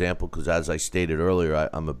as an example because, as I stated earlier,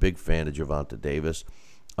 I'm a big fan of Gervonta Davis.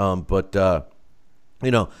 But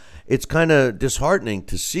it's kind of disheartening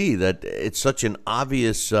to see that it's such an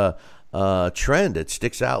obvious trend. It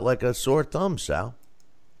sticks out like a sore thumb, Sal.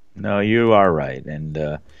 No, you are right.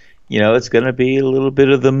 And, it's going to be a little bit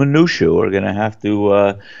of the minutia we're going to have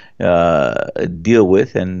to deal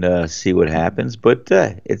with and see what happens. But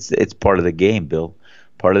it's part of the game, Bill.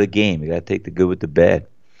 Part of the game. You got to take the good with the bad.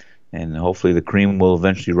 And hopefully the cream will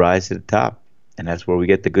eventually rise to the top. And that's where we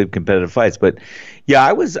get the good competitive fights. But, yeah,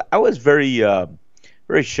 I was very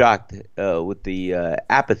very shocked with the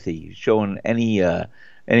apathy shown any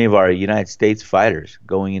of our United States fighters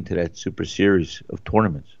going into that Super Series of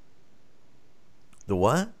tournaments. The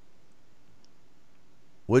what?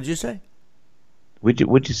 What'd you say?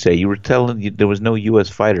 What'd you say? You were telling there was no U.S.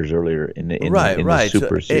 fighters earlier in the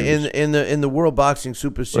Super Series. In the World Boxing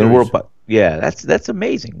Super Series. That's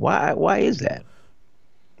amazing. Why is that?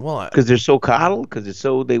 Well, because they're so coddled. Because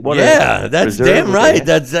they want to. Yeah, that's damn right.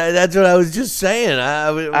 That's what I was just saying.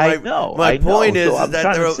 I know. My point is I'm that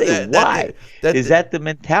trying to say why is that the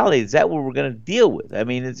mentality? Is that what we're going to deal with? I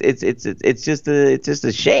mean, it's just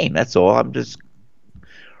a shame. That's all. I'm just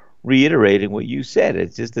reiterating what you said.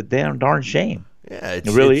 It's just a darn shame. Yeah, it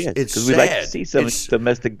really is. Because we like to see some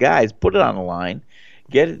domestic guys put it on the line,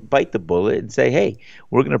 bite the bullet, and say, "Hey,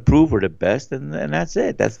 we're going to prove we're the best," and that's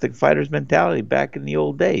it. That's the fighter's mentality back in the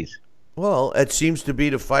old days. Well, it seems to be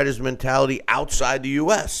the fighter's mentality outside the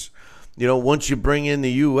U.S. Once you bring in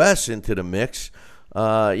the U.S. into the mix,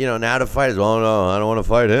 now the fighters, oh, no, I don't want to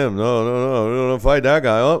fight him. No, I don't want to fight that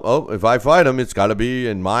guy. Oh, if I fight him, it's got to be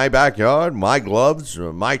in my backyard, my gloves,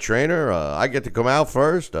 my trainer. I get to come out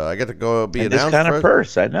first. I get to go be announced first. This kind of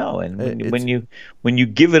purse, I know. And when you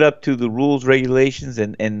give it up to the rules, regulations,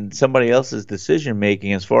 and somebody else's decision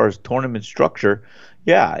making as far as tournament structure,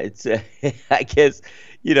 yeah, it's I guess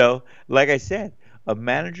like I said. A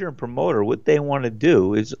manager and promoter, what they want to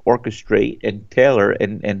do is orchestrate and tailor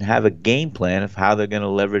and have a game plan of how they're going to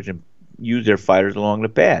leverage and use their fighters along the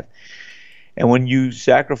path. And when you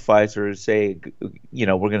sacrifice or say, we're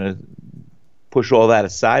going to push all that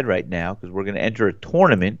aside right now because we're going to enter a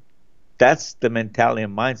tournament, that's the mentality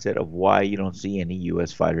and mindset of why you don't see any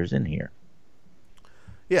U.S. fighters in here.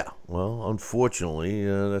 Yeah, well, unfortunately,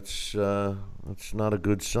 that's not a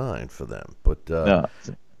good sign for them. But no.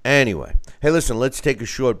 Anyway, hey, listen, let's take a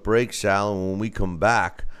short break, Sal, and when we come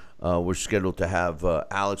back, we're scheduled to have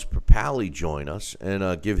Alex Papali join us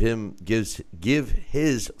and give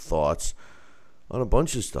his thoughts on a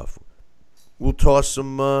bunch of stuff. We'll toss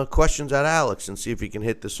some questions at Alex and see if he can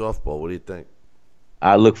hit the softball. What do you think?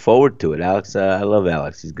 I look forward to it, Alex. I love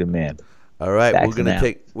Alex. He's a good man. All right, we're gonna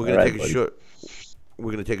take a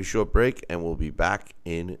We're going to take a short break, and we'll be back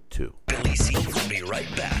in 2. Billy C will be right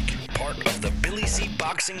back. Part of the Billy C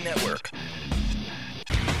Boxing Network.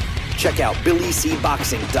 Check out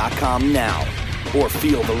BillyCBoxing.com now, or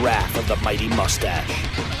feel the wrath of the mighty mustache.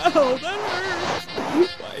 Oh, that hurts.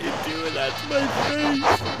 Why are you doing that to my face?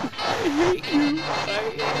 I hate you.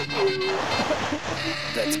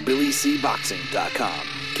 That's BillyCBoxing.com.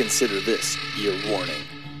 Consider this your warning.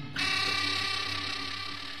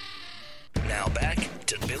 Now back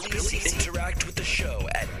to Billy C. Interact with the show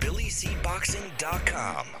at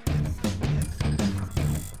BillyCBoxing.com.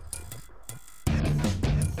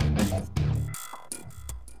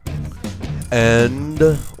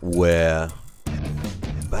 And we're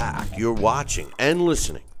back. You're watching and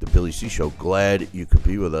listening to Billy C. Show. Glad you could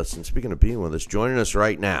be with us. And speaking of being with us, joining us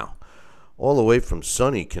right now, all the way from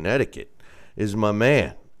sunny Connecticut, is my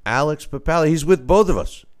man, Alex Papali. He's with both of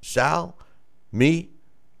us. Sal, me,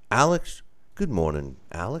 Alex. Good morning,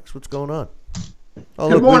 Alex. What's going on?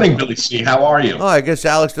 Oh, Good morning, Billy C. How are you? Oh, I guess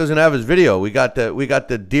Alex doesn't have his video. We got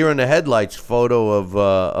the deer in the headlights photo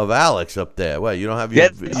of Alex up there. Well, you don't have your.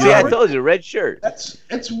 See, I told you, red shirt.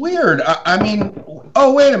 It's weird. I mean,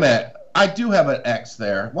 oh wait a minute. I do have an X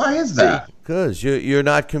there. Why is that? Because you're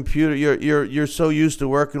not computer. You're so used to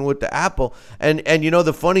working with the Apple, and you know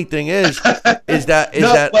the funny thing is this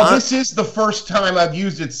is the first time I've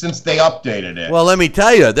used it since they updated it. Well, let me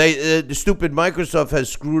tell you, the stupid Microsoft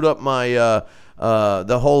has screwed up my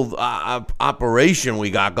the whole operation we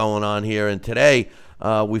got going on here, and today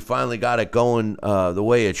we finally got it going the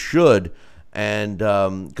way it should. And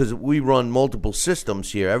because we run multiple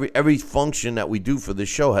systems here, every function that we do for this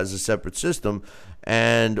show has a separate system,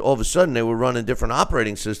 and all of a sudden they were running different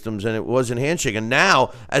operating systems, and it wasn't handshake. And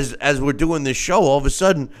now, as we're doing this show, all of a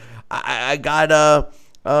sudden I got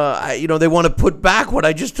they want to put back what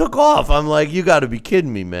I just took off. I'm like, you got to be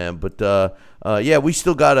kidding me, man. But yeah, we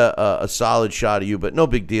still got a solid shot of you, but no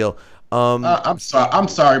big deal. I'm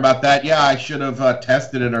sorry about that. Yeah, I should have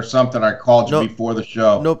tested it or something. I called you before the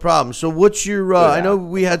show. No problem. So what's your I know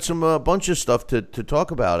we had some bunch of stuff to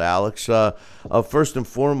talk about, Alex. First and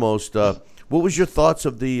foremost, what was your thoughts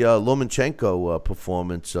of the Lomachenko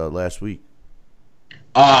performance last week?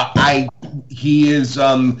 He is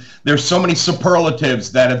there's so many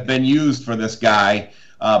superlatives that have been used for this guy.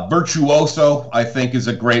 Virtuoso, I think, is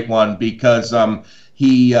a great one because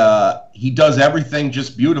he does everything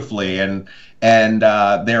just beautifully, and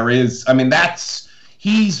there is, I mean,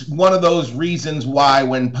 he's one of those reasons why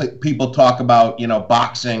when people talk about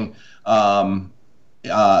boxing,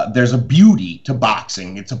 there's a beauty to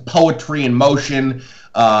boxing. It's a poetry in motion.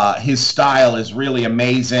 His style is really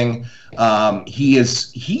amazing. He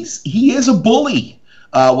is a bully.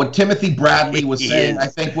 What Timothy Bradley was saying, I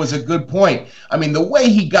think, was a good point. I mean, the way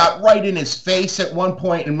he got right in his face at one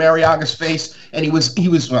point, in Mariaga's face, and he was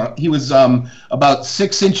about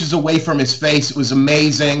 6 inches away from his face. It was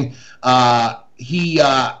amazing.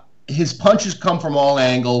 His punches come from all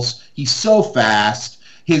angles. He's so fast.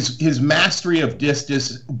 His mastery of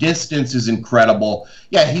distance is incredible.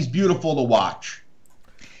 Yeah, he's beautiful to watch.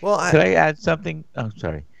 Well, could I add something? Oh,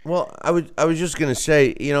 sorry. Well, I was just going to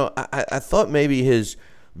say, I thought maybe his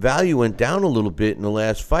value went down a little bit in the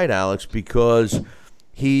last fight, Alex, because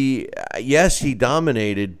he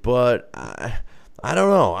dominated, but I don't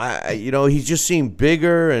know. He just seemed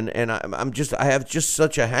bigger, and I have just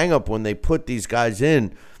such a hang up when they put these guys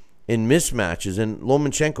in mismatches, and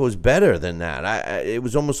Lomachenko is better than that. It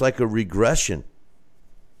was almost like a regression.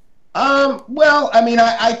 Well, I mean,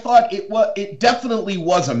 I thought it definitely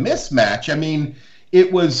was a mismatch. I mean, it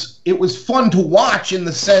was fun to watch in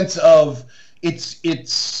the sense of it's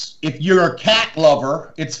if you're a cat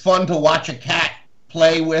lover, it's fun to watch a cat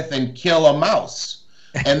play with and kill a mouse,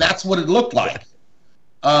 and that's what it looked like.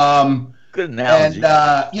 Good analogy. And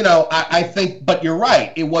I think, but you're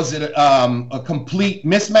right. It was a complete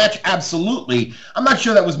mismatch. Absolutely. I'm not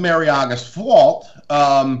sure that was Mariaga's fault.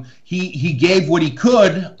 He gave what he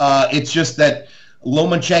could. It's just that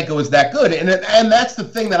Lomachenko is that good, and that's the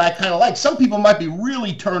thing that I kind of like. Some people might be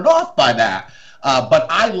really turned off by that, but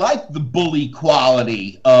I like the bully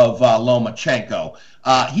quality of Lomachenko.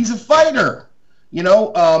 He's a fighter,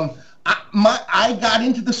 I got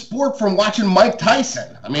into the sport from watching Mike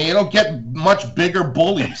Tyson. I mean, you don't get much bigger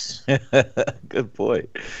bullies. Good point.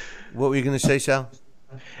 What were you going to say, Sal?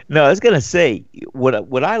 No, I was going to say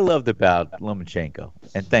what I loved about Lomachenko,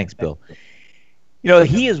 and thanks, Bill.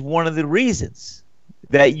 He is one of the reasons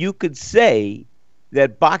that you could say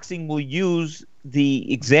that boxing will use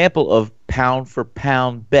the example of pound for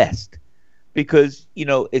pound best, because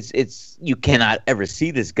it's you cannot ever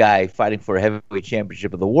see this guy fighting for a heavyweight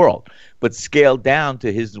championship of the world, but scaled down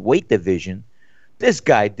to his weight division, This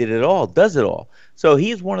guy did it all, does it all. So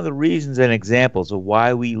he's one of the reasons and examples of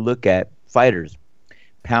why we look at fighters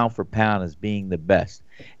pound for pound as being the best.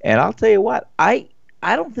 And I'll tell you what, I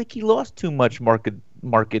don't think he lost too much market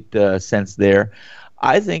sense there.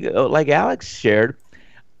 I think, like Alex shared,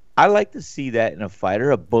 I like to see that in a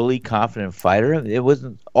fighter, a bully, confident fighter. It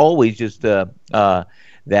wasn't always just that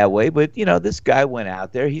way, but this guy went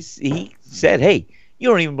out there. He said, "Hey, you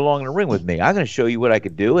don't even belong in the ring with me. I'm going to show you what I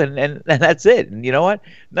could do," and that's it. And you know what?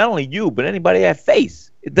 Not only you, but anybody I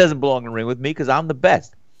face, it doesn't belong in the ring with me because I'm the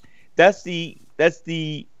best. That's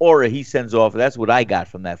the aura he sends off. That's what I got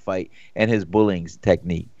from that fight and his bullying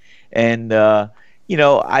technique. And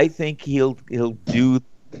I think he'll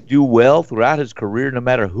do well throughout his career, no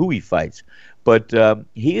matter who he fights. But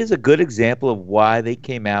he is a good example of why they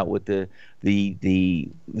came out with the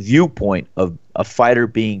viewpoint of a fighter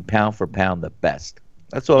being pound for pound the best.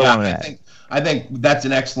 That's all I want to add. I think that's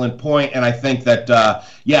an excellent point, and I think that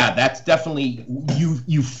that's definitely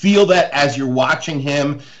you feel that as you're watching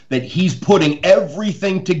him, that he's putting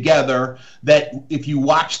everything together that if you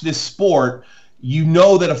watch this sport, you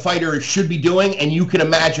know that a fighter should be doing, and you can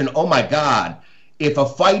imagine, oh my God, if a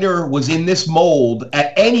fighter was in this mold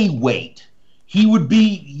at any weight, he would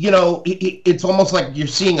be, it's almost like you're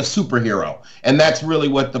seeing a superhero. And that's really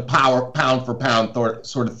what the pound for pound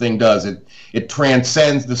sort of thing does. It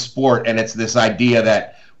transcends the sport, and it's this idea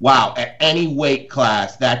that, wow, at any weight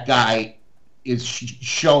class, that guy is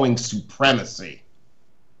showing supremacy.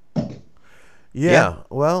 Yeah.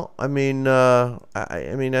 Well, I mean, I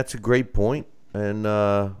mean that's a great point, and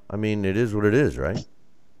I mean it is what it is, right?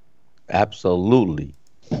 Absolutely.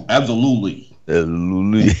 Well,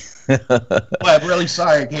 I'm really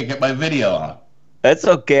sorry I can't get my video on. That's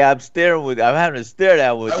okay. I'm having to stare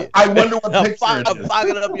down with you. I wonder what picture it is. I'm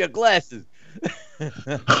fogging up your glasses.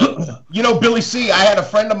 Billy C., I had a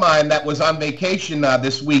friend of mine that was on vacation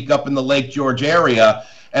this week up in the Lake George area,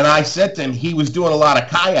 and I said to him, he was doing a lot of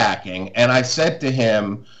kayaking, and I said to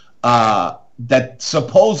him that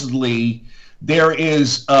supposedly there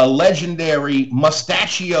is a legendary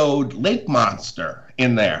mustachioed lake monster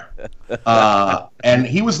in there. And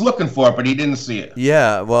he was looking for it, but he didn't see it.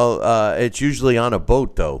 Yeah, well, it's usually on a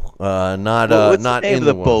boat, though. Not the name in of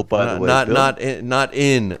the boat, by the way, not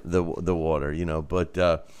in the water, But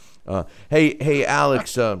hey,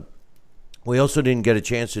 Alex, we also didn't get a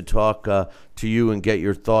chance to talk to you and get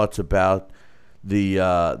your thoughts about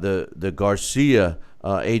the Garcia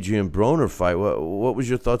Adrian Broner fight. What was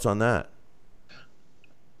your thoughts on that?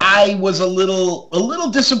 I was a little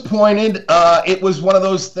disappointed. It was one of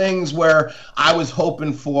those things where I was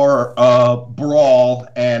hoping for a brawl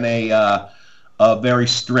and a very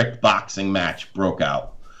strict boxing match broke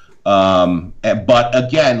out. But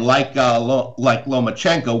again, like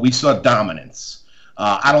Lomachenko, we saw dominance.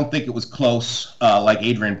 I don't think it was close. Like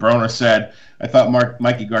Adrian Broner said, I thought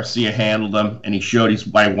Mikey Garcia handled him, and he showed he's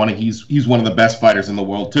one of the best fighters in the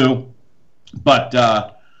world too. But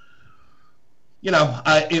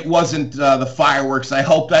it wasn't the fireworks I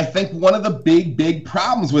hoped. I think one of the big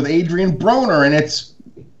problems with Adrian Broner, and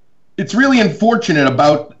it's really unfortunate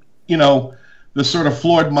about, the sort of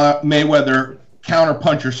Floyd Mayweather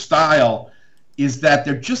counterpuncher style, is that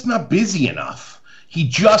they're just not busy enough. He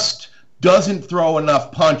just doesn't throw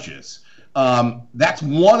enough punches. That's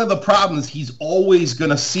one of the problems. He's always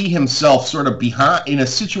going to see himself sort of behind in a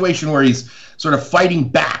situation where he's sort of fighting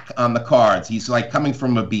back on the cards. He's like coming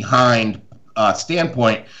from a behind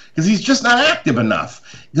standpoint, because he's just not active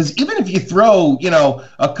enough. Because even if you throw,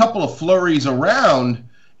 a couple of flurries around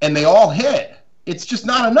and they all hit, it's just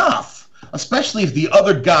not enough, especially if the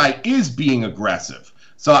other guy is being aggressive.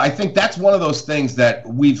 So I think that's one of those things that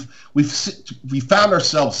we found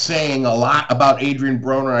ourselves saying a lot about Adrian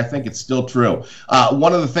Broner. I think it's still true.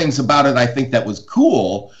 One of the things about it I think that was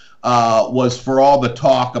cool was for all the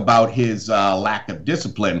talk about his lack of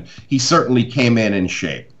discipline, he certainly came in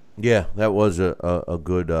shape. Yeah, that was a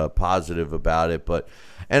good positive about it,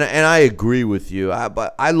 and I agree with you.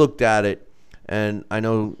 But I looked at it, and I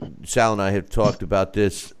know Sal and I have talked about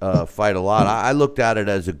this fight a lot. I looked at it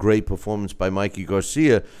as a great performance by Mikey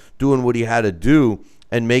Garcia, doing what he had to do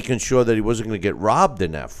and making sure that he wasn't going to get robbed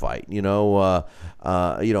in that fight. Adrian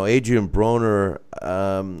Broner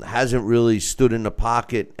hasn't really stood in the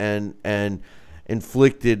pocket and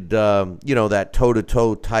inflicted that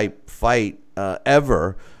toe-to-toe type fight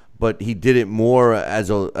ever. But he did it more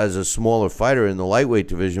as a smaller fighter in the lightweight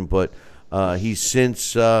division. But he's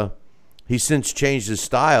since changed his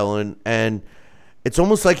style, and it's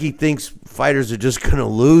almost like he thinks fighters are just going to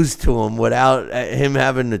lose to him without him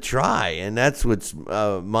having to try, and that's what's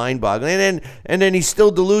mind-boggling. And then he's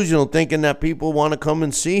still delusional, thinking that people want to come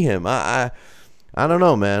and see him. I don't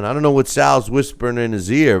know, man. I don't know what Sal's whispering in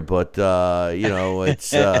his ear, but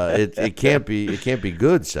it's it can't be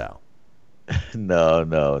good, Sal. No,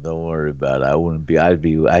 don't worry about it. I wouldn't be.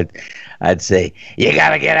 I'd say you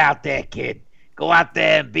gotta get out there, kid. Go out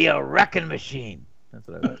there and be a wrecking machine. That's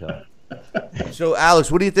what I would tell him. So,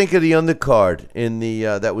 Alex, what do you think of the undercard in the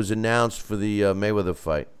that was announced for the Mayweather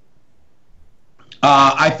fight?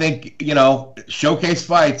 I think, showcase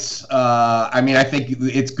fights. I think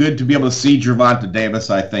it's good to be able to see Gervonta Davis.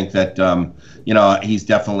 I think that, he's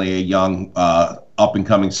definitely a young,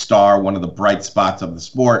 up-and-coming star, one of the bright spots of the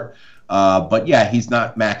sport. But, yeah, he's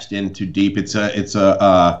not matched in too deep. It's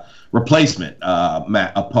a replacement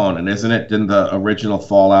opponent, isn't it? Didn't the original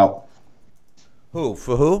fall out? Who?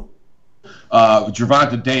 For who?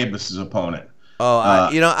 Gervonta Davis's opponent.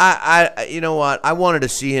 Oh, you know what? I wanted to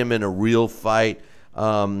see him in a real fight.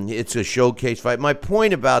 It's a showcase fight. My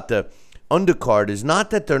point about the undercard is not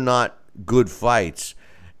that they're not good fights.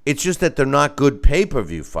 It's just that they're not good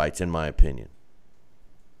pay-per-view fights, in my opinion.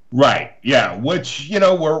 Right. Yeah. Which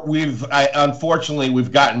unfortunately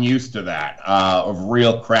we've gotten used to that of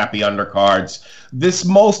real crappy undercards. This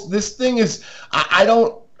thing is I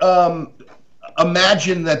don't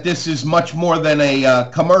imagine that this is much more than a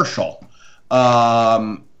commercial.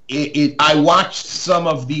 I watched some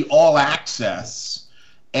of the All Access.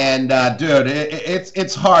 And dude,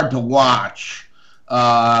 it's hard to watch.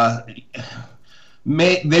 They're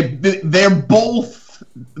both.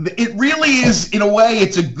 It really is, in a way,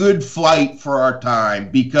 it's a good fight for our time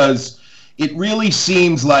because it really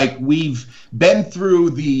seems like we've been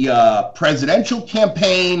through the presidential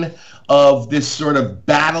campaign of this sort of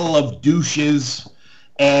battle of douches,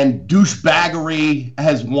 and douchebaggery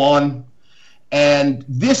has won. And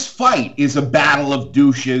this fight is a battle of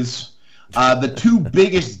douches. The two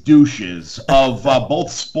biggest douches of both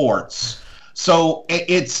sports. So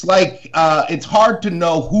it's like it's hard to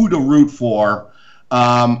know who to root for.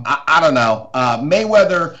 I don't know.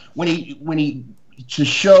 Mayweather, when he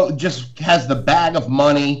just has the bag of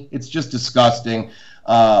money, it's just disgusting.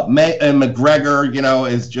 And McGregor,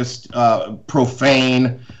 is just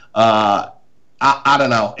profane. I don't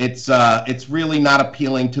know. It's really not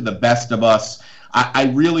appealing to the best of us. I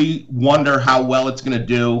really wonder how well it's going to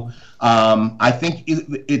do. I think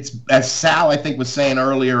it's, as Sal, I think, was saying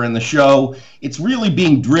earlier in the show, it's really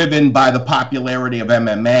being driven by the popularity of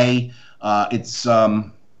MMA.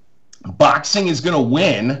 Boxing is going to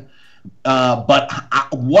win, but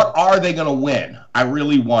what are they going to win? I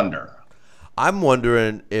really wonder. I'm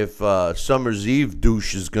wondering if Summer's Eve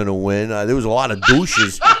douche is going to win. There was a lot of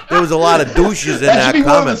douches. There was a lot of douches in that comment.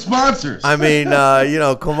 One of the sponsors. I mean,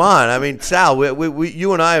 come on. I mean, Sal,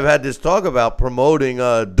 you and I have had this talk about promoting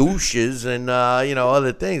douches and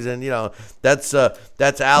other things, and that's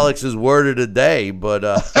Alex's word of the day. But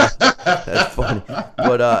that's funny.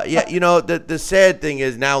 But the sad thing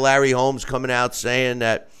is now Larry Holmes coming out saying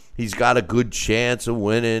that he's got a good chance of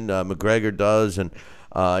winning. McGregor does, and.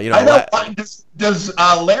 I know. Does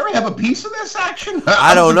Larry have a piece of this action?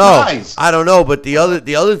 I don't know. But the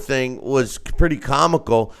other thing was pretty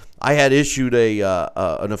comical. I had issued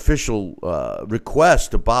an official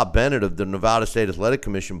request to Bob Bennett of the Nevada State Athletic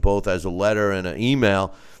Commission, both as a letter and an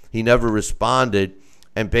email. He never responded,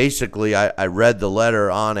 and basically I read the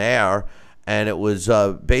letter on air, and it was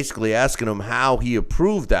basically asking him how he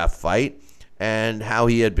approved that fight. And how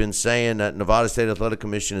he had been saying that Nevada State Athletic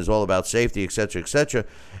Commission is all about safety, et cetera, et cetera.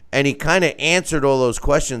 And he kind of answered all those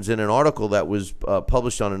questions in an article that was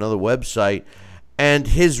published on another website. And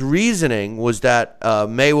his reasoning was that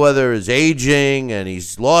Mayweather is aging and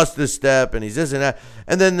he's lost a step and he's this and that.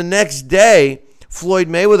 And then the next day, Floyd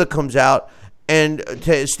Mayweather comes out and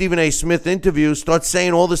Stephen A. Smith interview starts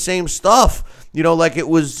saying all the same stuff, like it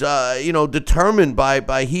was, determined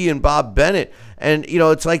by he and Bob Bennett. And,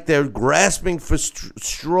 it's like they're grasping for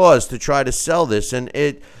straws to try to sell this. And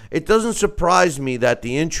it doesn't surprise me that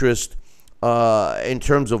the interest in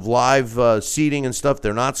terms of live seating and stuff,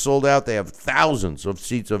 they're not sold out. They have thousands of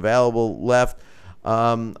seats available left.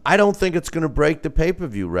 I don't think it's going to break the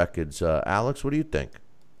pay-per-view records. Alex, what do you think?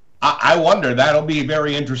 I wonder. That'll be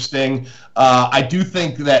very interesting. I do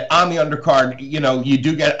think that on the undercard, you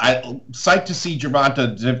do get psyched to see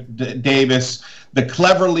Gervonta Davis. The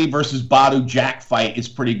Cleverly versus Badu Jack fight is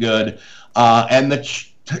pretty good. And the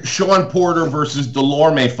Sean Porter versus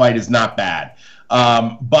Delorme fight is not bad.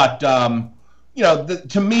 But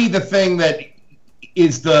to me, the thing that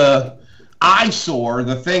is the eyesore,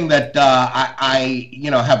 the thing that I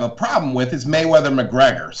have a problem with is Mayweather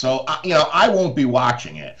McGregor. So I won't be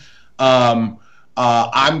watching it.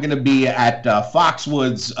 I'm going to be at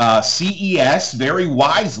Foxwoods CES very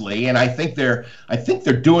wisely, and I think they're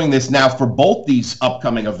doing this now for both these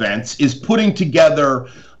upcoming events. Is putting together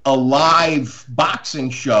a live boxing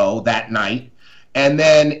show that night, and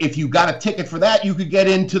then if you got a ticket for that, you could get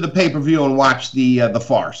into the pay-per-view and watch the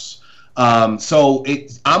farce. So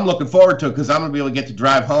I'm looking forward to it because I'm going to be able to get to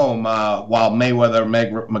drive home while Mayweather and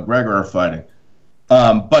McGregor are fighting.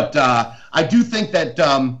 But I do think that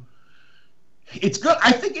it's good.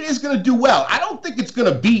 I think it is going to do well. I don't think it's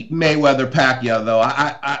going to beat Mayweather Pacquiao, though.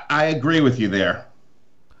 I agree with you there.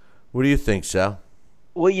 What do you think, Sal?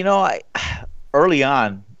 Well, early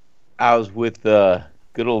on, I was with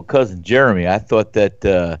good old cousin Jeremy. I thought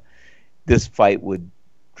that this fight would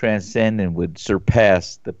transcend and would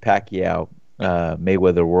surpass the Pacquiao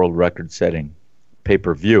Mayweather world record-setting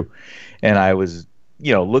pay-per-view, and I was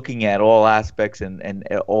looking at all aspects and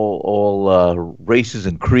all races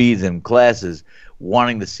and creeds and classes,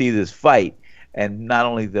 wanting to see this fight, and not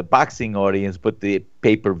only the boxing audience but the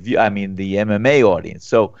pay-per-view. I mean, the MMA audience.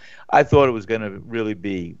 So I thought it was going to really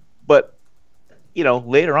be, but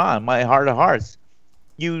later on, my heart of hearts,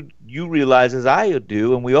 you realize, as I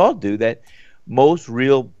do, and we all do, that most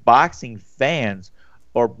real boxing fans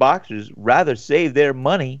or boxers rather save their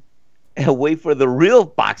money and wait for the real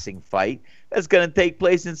boxing fight that's going to take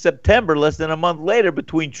place in September, less than a month later,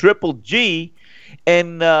 between Triple G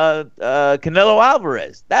and Canelo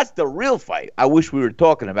Alvarez. That's the real fight I wish we were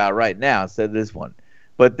talking about right now instead of this one.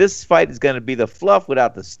 But this fight is going to be the fluff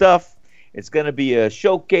without the stuff. It's going to be a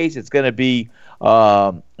showcase. It's going to be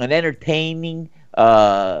an entertaining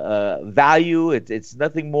value. It's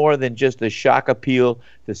nothing more than just a shock appeal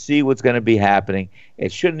to see what's going to be happening.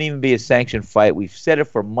 It shouldn't even be a sanctioned fight. We've said it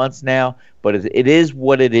for months now, but it is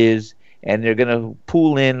what it is, and they're going to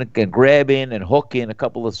pull in and grab in and hook in a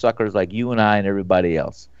couple of suckers like you and I and everybody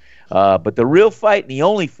else. But the real fight, and the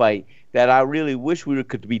only fight that I really wish we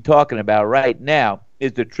could be talking about right now,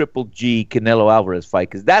 is the Triple G Canelo Alvarez fight,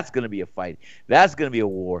 because that's going to be a fight. That's going to be a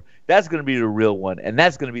war. That's going to be the real one, and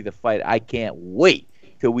that's going to be the fight. I can't wait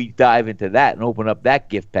till we dive into that and open up that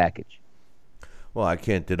gift package. Well, I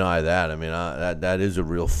can't deny that. I mean, that is a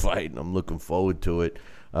real fight, and I'm looking forward to it.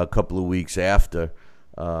 A couple of weeks after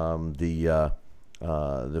the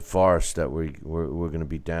farce that we're going to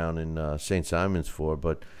be down in St. Simon's for,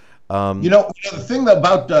 but the thing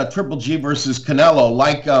about Triple G versus Canelo,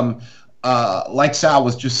 like Sal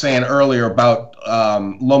was just saying earlier about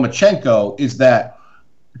Lomachenko, is that,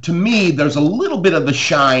 to me, there's a little bit of the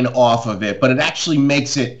shine off of it, but it actually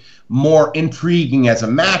makes it more intriguing as a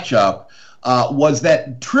matchup, was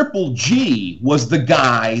that Triple G was the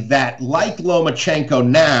guy that, like Lomachenko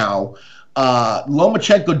now,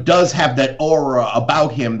 Lomachenko does have that aura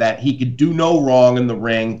about him that he could do no wrong in the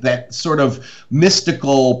ring, that sort of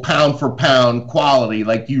mystical pound-for-pound quality,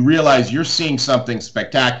 like you realize you're seeing something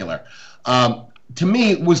spectacular. To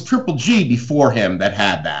me, it was Triple G before him that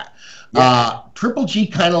had that. Yeah. Triple G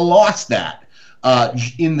kind of lost that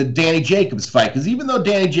in the Danny Jacobs fight, because even though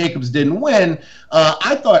Danny Jacobs didn't win,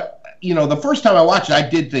 I thought, the first time I watched it, I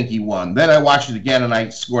did think he won. Then I watched it again, and I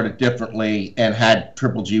scored it differently and had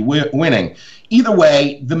Triple G winning. Either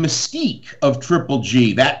way, the mystique of Triple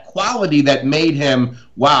G, that quality that made him,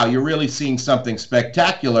 wow, you're really seeing something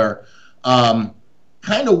spectacular,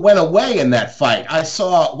 kind of went away in that fight. I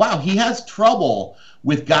saw, wow, he has trouble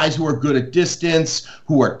with guys who are good at distance,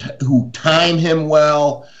 who time him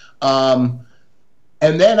well. And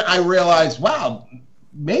then I realized, wow,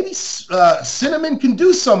 maybe Cinnamon can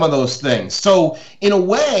do some of those things. So in a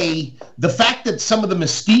way, the fact that some of the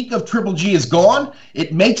mystique of Triple G is gone,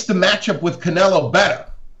 it makes the matchup with Canelo better.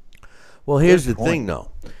 Well, here's the thing, though.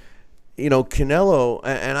 Canelo,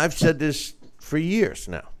 and I've said this for years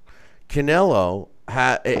now, Canelo,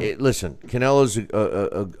 listen, Canelo's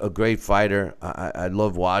a great fighter. I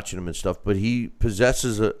love watching him and stuff, but he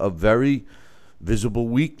possesses a very visible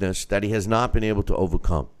weakness that he has not been able to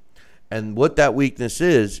overcome. And what that weakness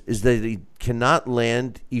is that he cannot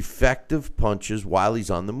land effective punches while he's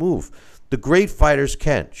on the move. The great fighters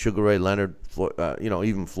can. Sugar Ray Leonard,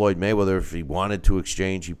 even Floyd Mayweather, if he wanted to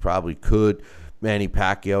exchange, he probably could. Manny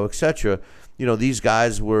Pacquiao, etc. These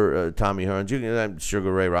guys were Tommy Hearns,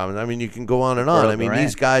 Sugar Ray Robinson. I mean, you can go on and on. I mean,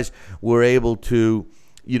 these guys were able to,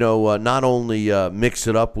 not only mix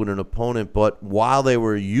it up with an opponent, but while they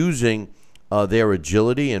were using their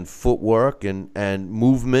agility and footwork and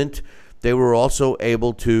movement, they were also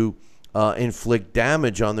able to inflict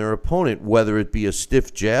damage on their opponent, whether it be a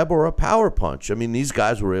stiff jab or a power punch. I mean, these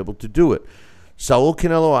guys were able to do it. Saul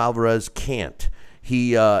Canelo Alvarez can't.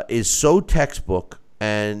 He is so textbook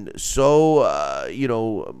and so,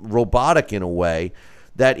 robotic in a way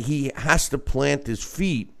that he has to plant his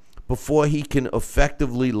feet before he can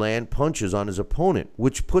effectively land punches on his opponent,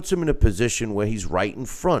 which puts him in a position where he's right in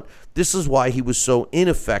front. This is why he was so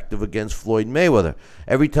ineffective against Floyd Mayweather.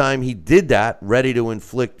 Every time he did that, ready to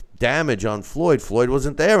inflict damage on Floyd, Floyd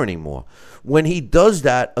wasn't there anymore. When he does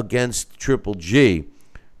that against Triple G,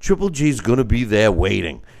 Triple G's going to be there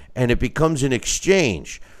waiting, and it becomes an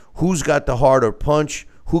exchange. Who's got the harder punch?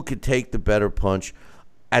 Who could take the better punch?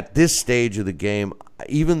 At this stage of the game,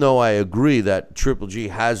 even though I agree that Triple G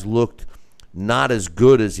has looked not as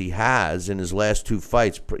good as he has in his last two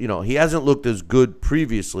fights, he hasn't looked as good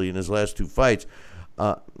previously in his last two fights.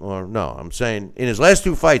 I'm saying in his last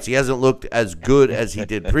two fights, he hasn't looked as good as he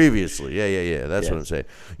did previously. Yeah. That's what I'm saying.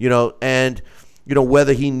 And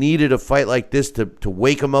whether he needed a fight like this to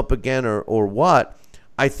wake him up again or what,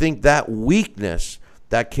 I think that weakness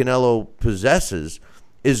that Canelo possesses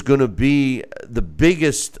is going to be the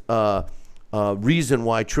biggest reason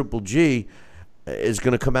why Triple G is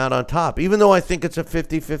going to come out on top, even though I think it's a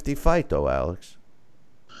 50-50 fight, though, Alex.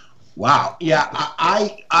 Wow. Yeah,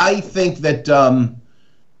 I think that,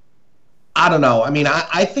 I don't know. I mean,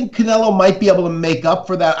 I think Canelo might be able to make up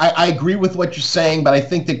for that. I agree with what you're saying, but I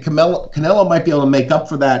think that Canelo might be able to make up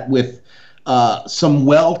for that with some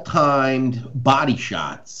well-timed body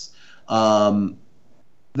shots.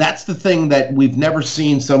 That's the thing that we've never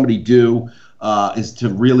seen somebody do, is to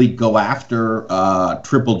really go after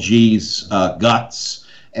Triple G's guts,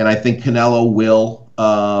 and I think Canelo will.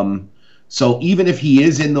 So even if he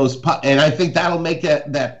is in those, and I think that'll make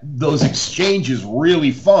those exchanges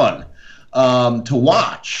really fun to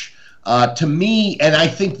watch. To me, and I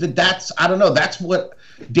think that's what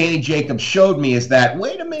Danny Jacobs showed me, is that,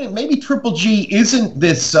 wait a minute, maybe Triple G isn't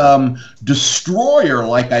this destroyer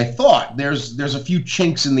like I thought. There's a few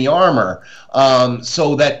chinks in the armor,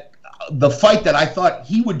 so that the fight that I thought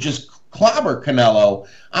he would just clobber Canelo,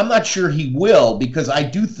 I'm not sure he will, because I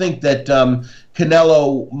do think that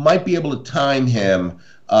Canelo might be able to time him,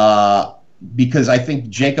 because I think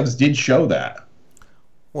Jacobs did show that.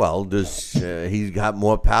 Well, does he got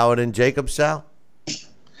more power than Jacobs, Sal?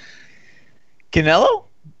 Canelo?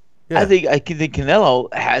 Yeah. I think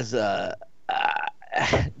Canelo has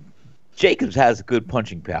Jacobs has good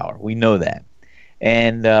punching power. We know that,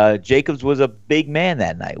 and Jacobs was a big man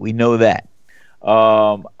that night. We know that.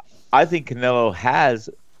 I think Canelo has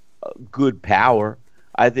good power.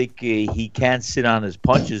 I think he can sit on his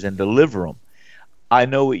punches and deliver them. I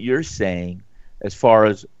know what you're saying as far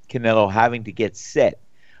as Canelo having to get set.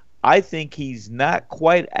 I think he's not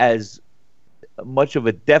quite as much of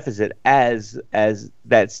a deficit as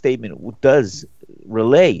that statement does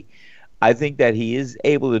relay. I think that he is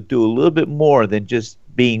able to do a little bit more than just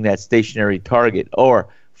being that stationary target or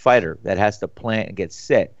fighter that has to plant and get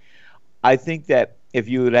set. I think that if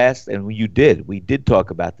you had asked, and we did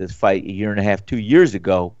talk about this fight a year and a half, 2 years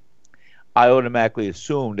ago, I automatically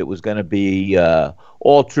assumed it was going to be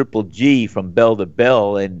all Triple G from bell to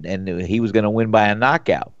bell, and he was going to win by a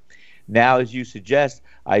knockout. Now, as you suggest,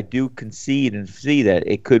 I do concede and see that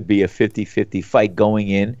it could be a 50-50 fight going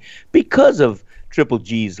in because of Triple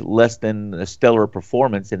G's less than a stellar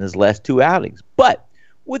performance in his last two outings. But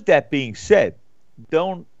with that being said,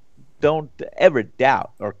 don't ever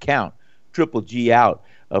doubt or count Triple G out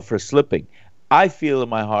for slipping. I feel in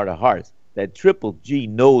my heart of hearts that Triple G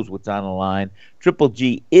knows what's on the line. Triple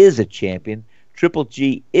G is a champion. Triple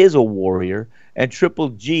G is a warrior. And Triple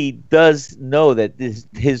G does know that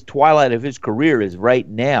his twilight of his career is right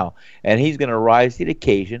now, and he's going to rise to the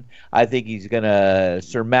occasion. I think he's going to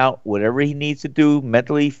surmount whatever he needs to do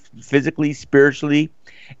mentally, physically, spiritually,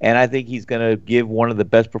 and I think he's going to give one of the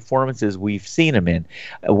best performances we've seen him in.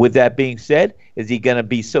 With that being said, is he going to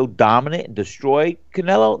be so dominant and destroy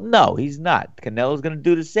Canelo? No, he's not. Canelo's going to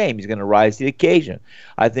do the same. He's going to rise to the occasion.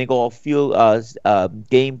 I think all field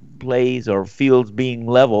game plays or fields being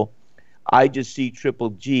level, I just see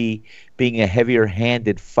Triple G being a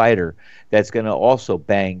heavier-handed fighter that's going to also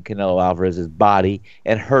bang Canelo Alvarez's body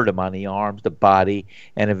and hurt him on the arms, the body,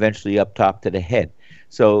 and eventually up top to the head.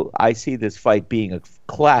 So I see this fight being a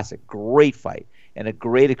classic, great fight and a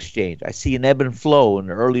great exchange. I see an ebb and flow in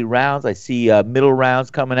the early rounds. I see middle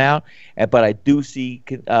rounds coming out, but I do see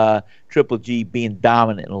Triple G being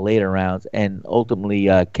dominant in the later rounds and ultimately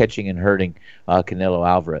catching and hurting Canelo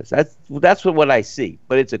Alvarez. That's what I see.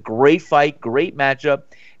 But it's a great fight, great matchup,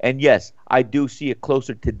 and yes, I do see it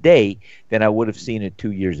closer today than I would have seen it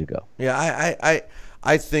 2 years ago. Yeah,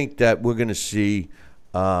 I think that we're going to see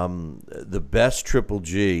the best Triple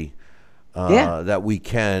G that we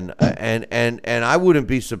can, and I wouldn't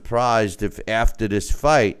be surprised if after this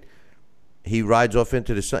fight he rides off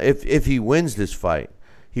into the sun. If he wins this fight,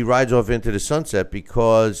 he rides off into the sunset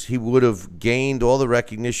because he would have gained all the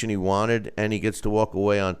recognition he wanted, and he gets to walk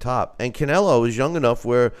away on top. And Canelo is young enough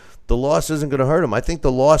where the loss isn't going to hurt him. I think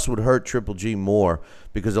the loss would hurt Triple G more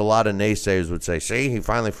because a lot of naysayers would say, see, he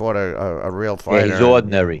finally fought a real fighter. Yeah, he's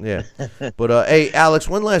ordinary. Yeah. But, hey, Alex,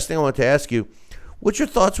 one last thing I want to ask you. What's your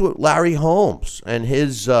thoughts with Larry Holmes and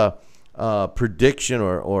his prediction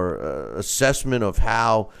or assessment of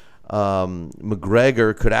how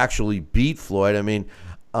McGregor could actually beat Floyd? I mean,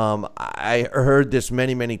 I heard this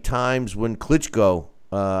many, many times when Klitschko,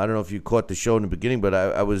 I don't know if you caught the show in the beginning, but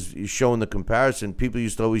I was showing the comparison. People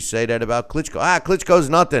used to always say that about Klitschko. Klitschko's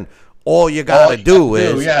nothing. All you got to do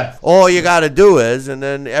is, and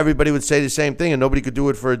then everybody would say the same thing, and nobody could do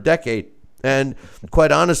it for a decade. And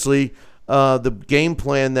quite honestly, the game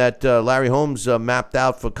plan that Larry Holmes mapped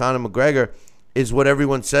out for Conor McGregor is what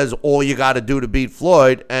everyone says all you got to do to beat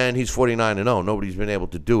Floyd, and he's 49-0. Nobody's been able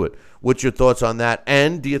to do it. What's your thoughts on that?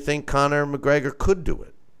 And do you think Conor McGregor could do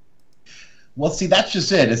it? Well, see, that's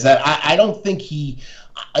just it, is that I don't think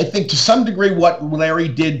I think to some degree what Larry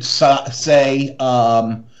did say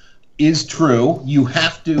is true. You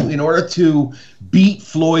have to, in order to beat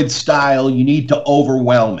Floyd's style, you need to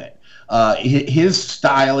overwhelm it. His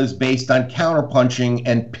style is based on counterpunching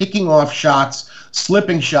and picking off shots,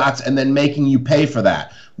 slipping shots, and then making you pay for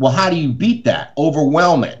that. Well, how do you beat that?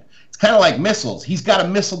 Overwhelm it. It's kind of like missiles. He's got a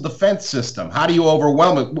missile defense system. How do you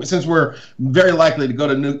overwhelm it? Since we're very likely to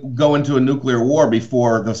go into a nuclear war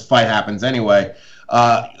before this fight happens anyway,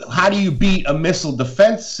 how do you beat a missile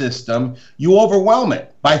defense system? You overwhelm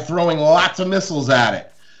it by throwing lots of missiles at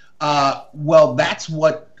it. Well, that's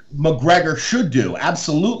what McGregor should do.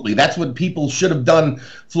 Absolutely. That's what people should have done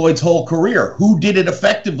Floyd's whole career. Who did it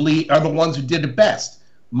effectively are the ones who did it best.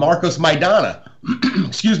 Marcos Maidana,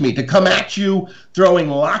 excuse me, to come at you throwing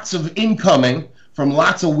lots of incoming from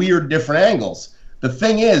lots of weird different angles. The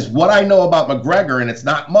thing is, what I know about McGregor, and it's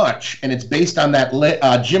not much, and it's based on that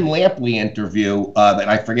Jim Lampley interview that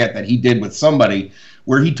I forget that he did with somebody,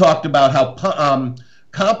 where he talked about how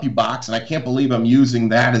CompuBox, and I can't believe I'm using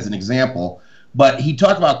that as an example, but he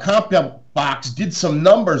talked about CompuBox did some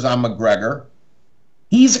numbers on McGregor.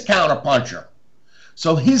 He's a counterpuncher.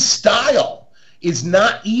 So his style is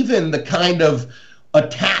not even the kind of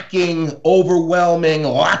attacking, overwhelming,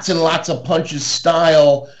 lots and lots of punches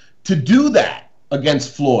style to do that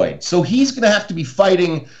against Floyd. So he's going to have to be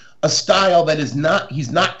fighting a style that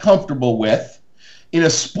he's not comfortable with, in a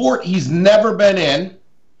sport he's never been in,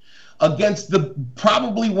 against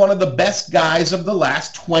probably one of the best guys of the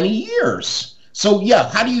last 20 years. So, yeah,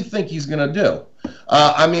 how do you think he's going to do?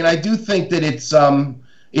 I mean, I do think that it's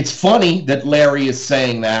funny that Larry is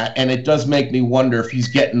saying that, and it does make me wonder if he's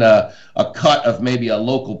getting a cut of maybe a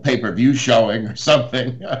local pay-per-view showing or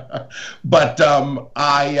something. But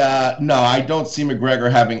I don't see McGregor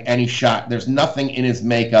having any shot. There's nothing in his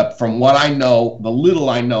makeup, from what I know, the little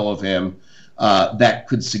I know of him, that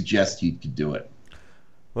could suggest he could do it.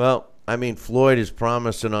 Well, I mean, Floyd is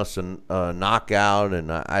promising us a knockout,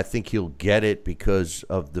 and I think he'll get it because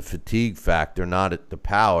of the fatigue factor, not at the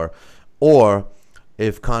power. Or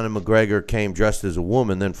if Conor McGregor came dressed as a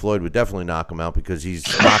woman, then Floyd would definitely knock him out because he's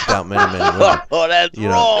knocked out many women. Oh, that's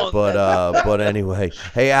wrong. But anyway,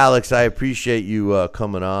 hey, Alex, I appreciate you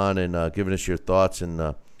coming on and giving us your thoughts, and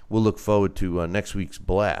we'll look forward to next week's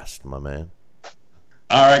blast, my man.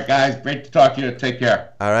 All right, guys. Great to talk to you. Take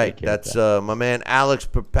care. All right. That's my man, Alex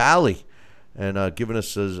Papali, and giving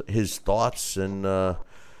us his thoughts. And,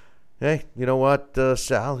 hey, you know what,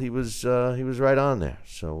 Sal? He was right on there.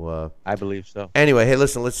 So I believe so. Anyway, hey,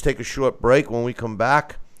 listen, let's take a short break. When we come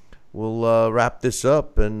back, we'll wrap this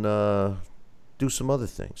up and do some other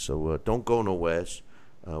things. So don't go nowhere.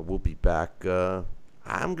 We'll be back,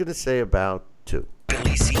 I'm going to say about 2.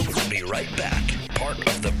 Billy C will be right back. Part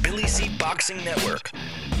of the Billy C Boxing Network.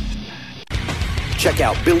 Check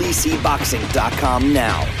out BillyCBoxing.com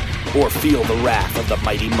now, or feel the wrath of the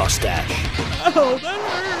mighty mustache. Oh, that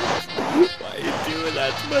hurts. Why are you doing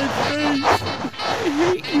that to my face? I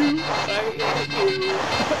hate you.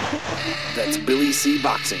 That's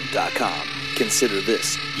BillyCBoxing.com. Consider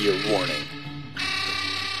this your warning.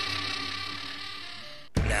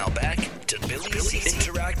 Now back to Billy C.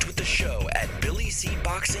 Interact with the show at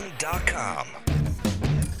BillyCBoxing.com.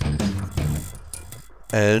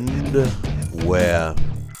 And we're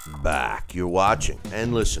back. You're watching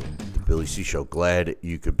and listening to the Billy C. Show. Glad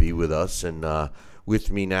you could be with us. And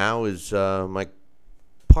with me now is my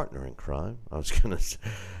partner in crime. I was going to say.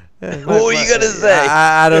 What were you gonna say?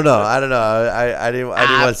 I don't know. I didn't want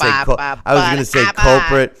to say. I was gonna say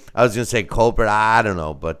culprit. I was gonna say culprit. I don't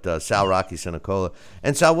know. But Sal Rocky Senecola.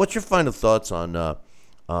 And Sal, what's your final thoughts on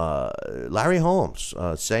Larry Holmes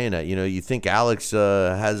saying that, you think Alex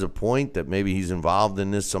has a point that maybe he's involved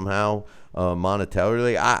in this somehow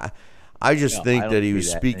monetarily. I just think that he was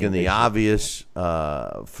speaking the obvious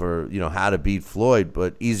for how to beat Floyd,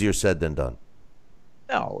 but easier said than done.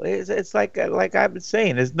 No, it's like I've been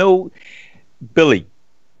saying. There's no Billy,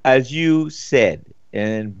 as you said,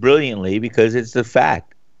 and brilliantly, because it's the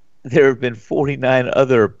fact. There have been 49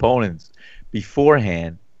 other opponents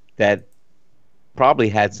beforehand that probably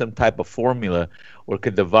had some type of formula or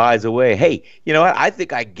could devise a way. Hey, you know what? I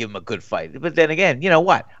think I can give him a good fight. But then again, you know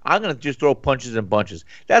what? I'm going to just throw punches and bunches.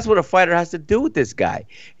 That's what a fighter has to do with this guy.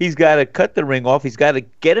 He's got to cut the ring off. He's got to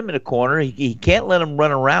get him in a corner. He can't let him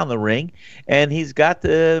run around the ring. And he's got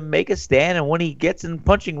to make a stand. And when he gets in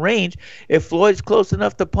punching range, if Floyd's close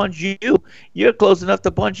enough to punch you, you're close enough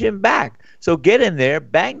to punch him back. So get in there,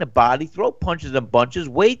 bang the body, throw punches and bunches,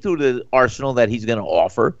 wade through the arsenal that he's going to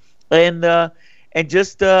offer. And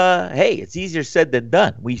just, hey, it's easier said than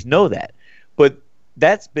done. We know that. But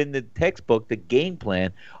that's been the textbook, the game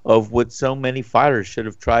plan of what so many fighters should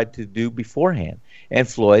have tried to do beforehand. And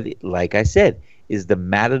Floyd, like I said, is the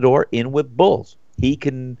matador in with bulls. He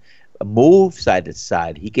can move side to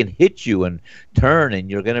side. He can hit you and turn, and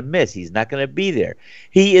you're going to miss. He's not going to be there.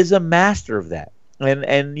 He is a master of that.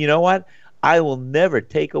 And you know what? I will never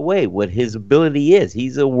take away what his ability is.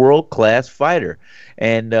 He's a world-class fighter.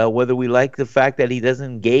 And whether we like the fact that he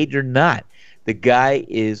doesn't engage or not, the guy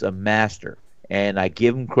is a master. And I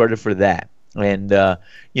give him credit for that. And,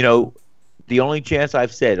 the only chance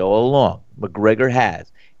I've said all along McGregor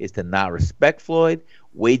has is to not respect Floyd,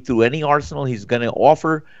 wade through any arsenal he's going to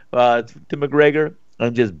offer to McGregor,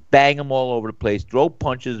 and just bang him all over the place, throw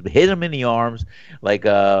punches, hit him in the arms like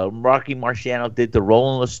Rocky Marciano did to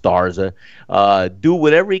Roland Estarza, do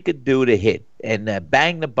whatever he could do to hit, and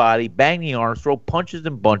bang the body, bang the arms, throw punches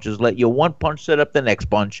and bunches, let your one punch set up the next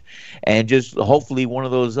punch, and just hopefully one of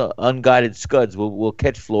those unguided scuds will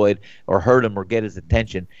catch Floyd or hurt him or get his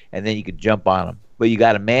attention, and then you could jump on him. But you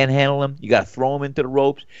got to manhandle him. You got to throw him into the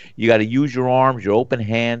ropes. You got to use your arms, your open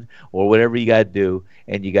hand, or whatever you got to do,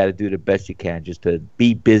 and you got to do the best you can just to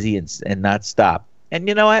be busy and not stop. And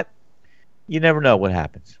you know what? You never know what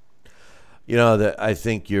happens. I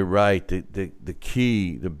think you're right. The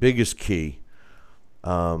key, the biggest key,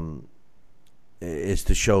 is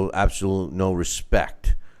to show absolute no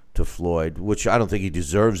respect to Floyd, which I don't think he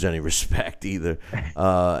deserves any respect either,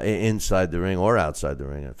 inside the ring or outside the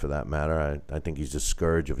ring, for that matter. I think he's a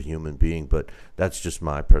scourge of a human being, but that's just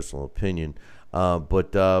my personal opinion.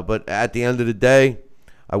 But at the end of the day,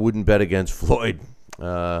 I wouldn't bet against Floyd. He's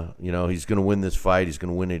going to win this fight. He's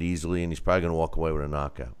going to win it easily, and he's probably going to walk away with a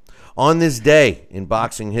knockout. On this day in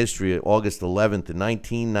boxing history, August 11th,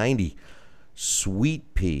 1990,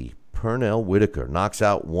 Sweet Pea Pernell Whitaker knocks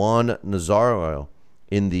out Juan Nazario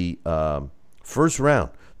in the first round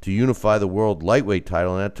to unify the world lightweight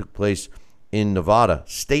title, and that took place in Nevada,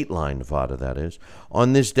 State Line, Nevada, that is.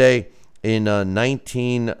 On this day in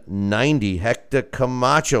 1990, Hector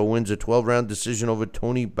Camacho wins a 12-round decision over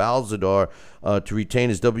Tony Balzadar to retain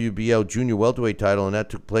his WBO junior welterweight title, and that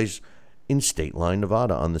took place in State Line,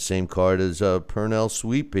 Nevada, on the same card as Pernell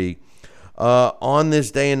Sweet Pea. On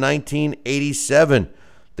this day in 1987,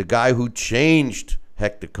 the guy who changed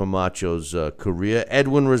Hector Camacho's career,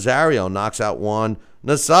 Edwin Rosario, knocks out Juan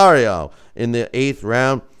Nazario in the 8th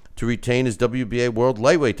round to retain his WBA world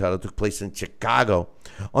lightweight title. It took place in Chicago.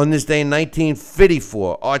 On this day in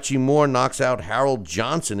 1954, Archie Moore knocks out Harold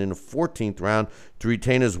Johnson in the 14th round to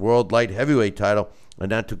retain his world light heavyweight title,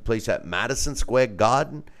 and that took place at Madison Square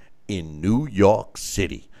Garden in New York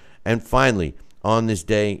City. And finally, on this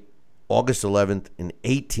day, August 11th in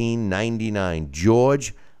 1899,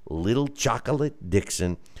 George Little Chocolate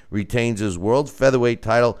Dixon retains his world featherweight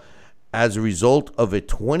title as a result of a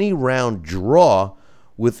 20-round draw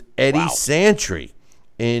with Eddie Santry.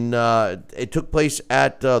 It took place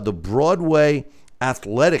at the Broadway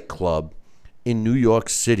Athletic Club in New York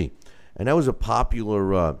City. And that was a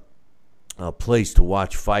popular place to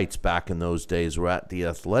watch fights back in those days, were at the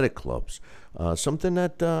athletic clubs. Something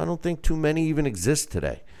that I don't think too many even exist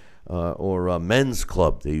today. Or a men's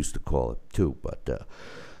club, they used to call it too. But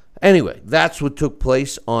anyway, that's what took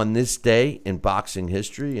place on this day in boxing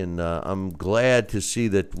history, and I'm glad to see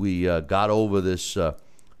that we got over this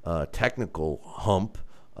technical hump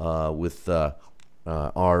with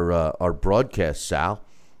our broadcast, Sal.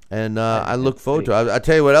 And I look forward to it. I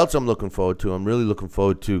tell you what else I'm looking forward to. I'm really looking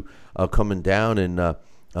forward to coming down and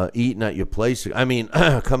eating at your place. I mean,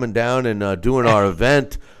 coming down and doing our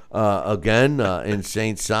event again in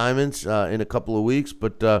St. Simon's in a couple of weeks.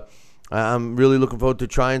 But I'm really looking forward to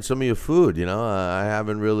trying some of your food. I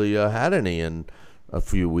haven't really had any, and a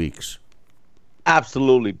few weeks.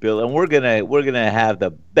 Absolutely, Bill. And we're gonna have the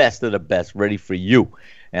best of the best ready for you.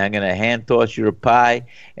 And I'm gonna hand toss you a pie.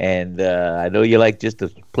 And I know you like just a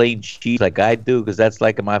plain cheese like I do, because that's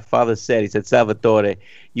like my father said. He said, Salvatore,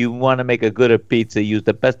 you want to make a good pizza, use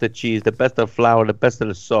the best of cheese, the best of flour, the best of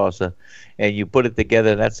the sauce, and you put it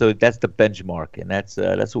together. That's the benchmark, and that's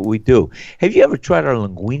what we do. Have you ever tried our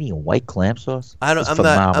linguine and white clam sauce? I'm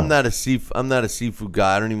phenomenal. not a seafood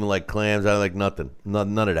guy. I don't even like clams. I like nothing.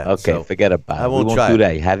 None of that. Okay, so forget about it. I won't we try do it.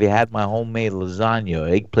 that. Have you had my homemade lasagna or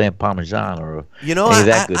eggplant parmesan or You know, any of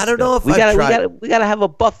that good I don't know stuff? if I've tried. We gotta have a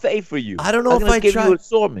buffet for you. I don't know I'm if gonna I give tried. you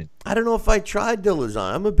assortment. I don't know if I tried the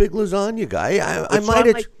lasagna. I'm a big lasagna guy. I It's might not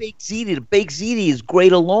have. like baked ziti. The baked ziti is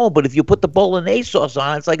great alone, but if you put the bolognese sauce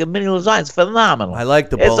on, it's like a mini lasagna. It's phenomenal. I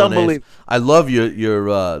like the It's bolognese. unbelievable. I love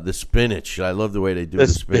your the spinach. I love the way they do the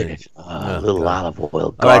spinach. A little olive oil,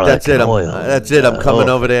 All right, garlic, that's it. and oil. That's it. I'm coming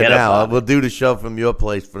over there forget now. about it. We'll do the show from your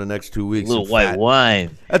place for the next 2 A weeks. little I'm white fat.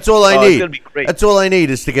 wine. That's all I Oh, need. it's gonna be great. That's all I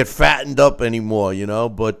need is to get fattened up anymore, you know.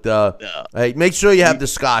 But hey, make sure you have the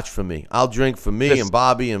scotch for me. I'll drink for me and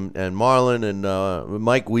Bobby and Marlon and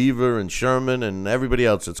Mike Weaver and Sherman and everybody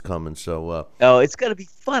else that's coming. So Oh, it's gonna be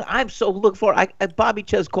fun. I'm so looking forward. Bobby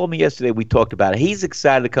Ches called me yesterday. We talked about it. He's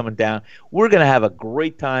excited coming down. We're gonna have a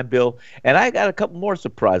great time, Bill. And I got a couple more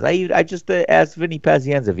surprises. I just asked Vinny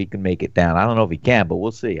Pazienza if he can make it down. I don't know if he can, but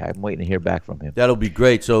we'll see. I'm waiting to hear back from him. that'll be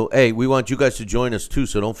great. So hey, we want you guys to join us too.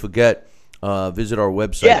 So don't forget, visit our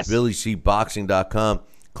website, Yes. BillyCBoxing.com.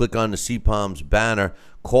 Click on the CPOM's banner.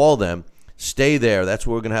 Call them. Stay there. That's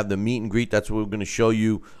where we're going to have the meet and greet. That's where we're going to show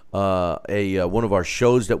you one of our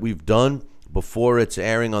shows that we've done before it's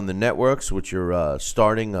airing on the networks, which are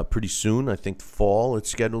starting pretty soon. I think fall it's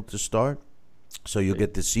scheduled to start. So you'll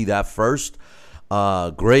get to see that first.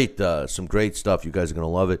 Great. Some great stuff. You guys are going to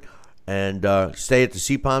love it. And stay at the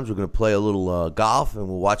CPOMs. We're going to play a little golf, and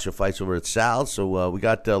we'll watch the fights over at Sal's. So we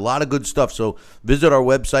got a lot of good stuff. So visit our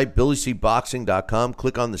website, BillyCBoxing.com.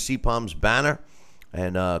 Click on the CPOMs banner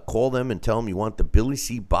and call them and tell them you want the Billy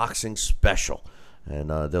C Boxing Special. And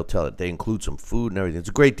they'll tell it. They include some food and everything. It's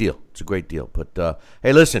a great deal. It's a great deal. But,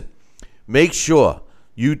 hey, listen, make sure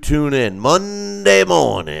you tune in Monday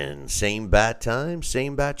morning. Same bat time,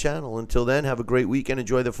 same bat channel. Until then, have a great weekend.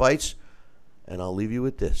 Enjoy the fights. And I'll leave you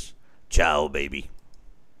with this. Ciao, baby.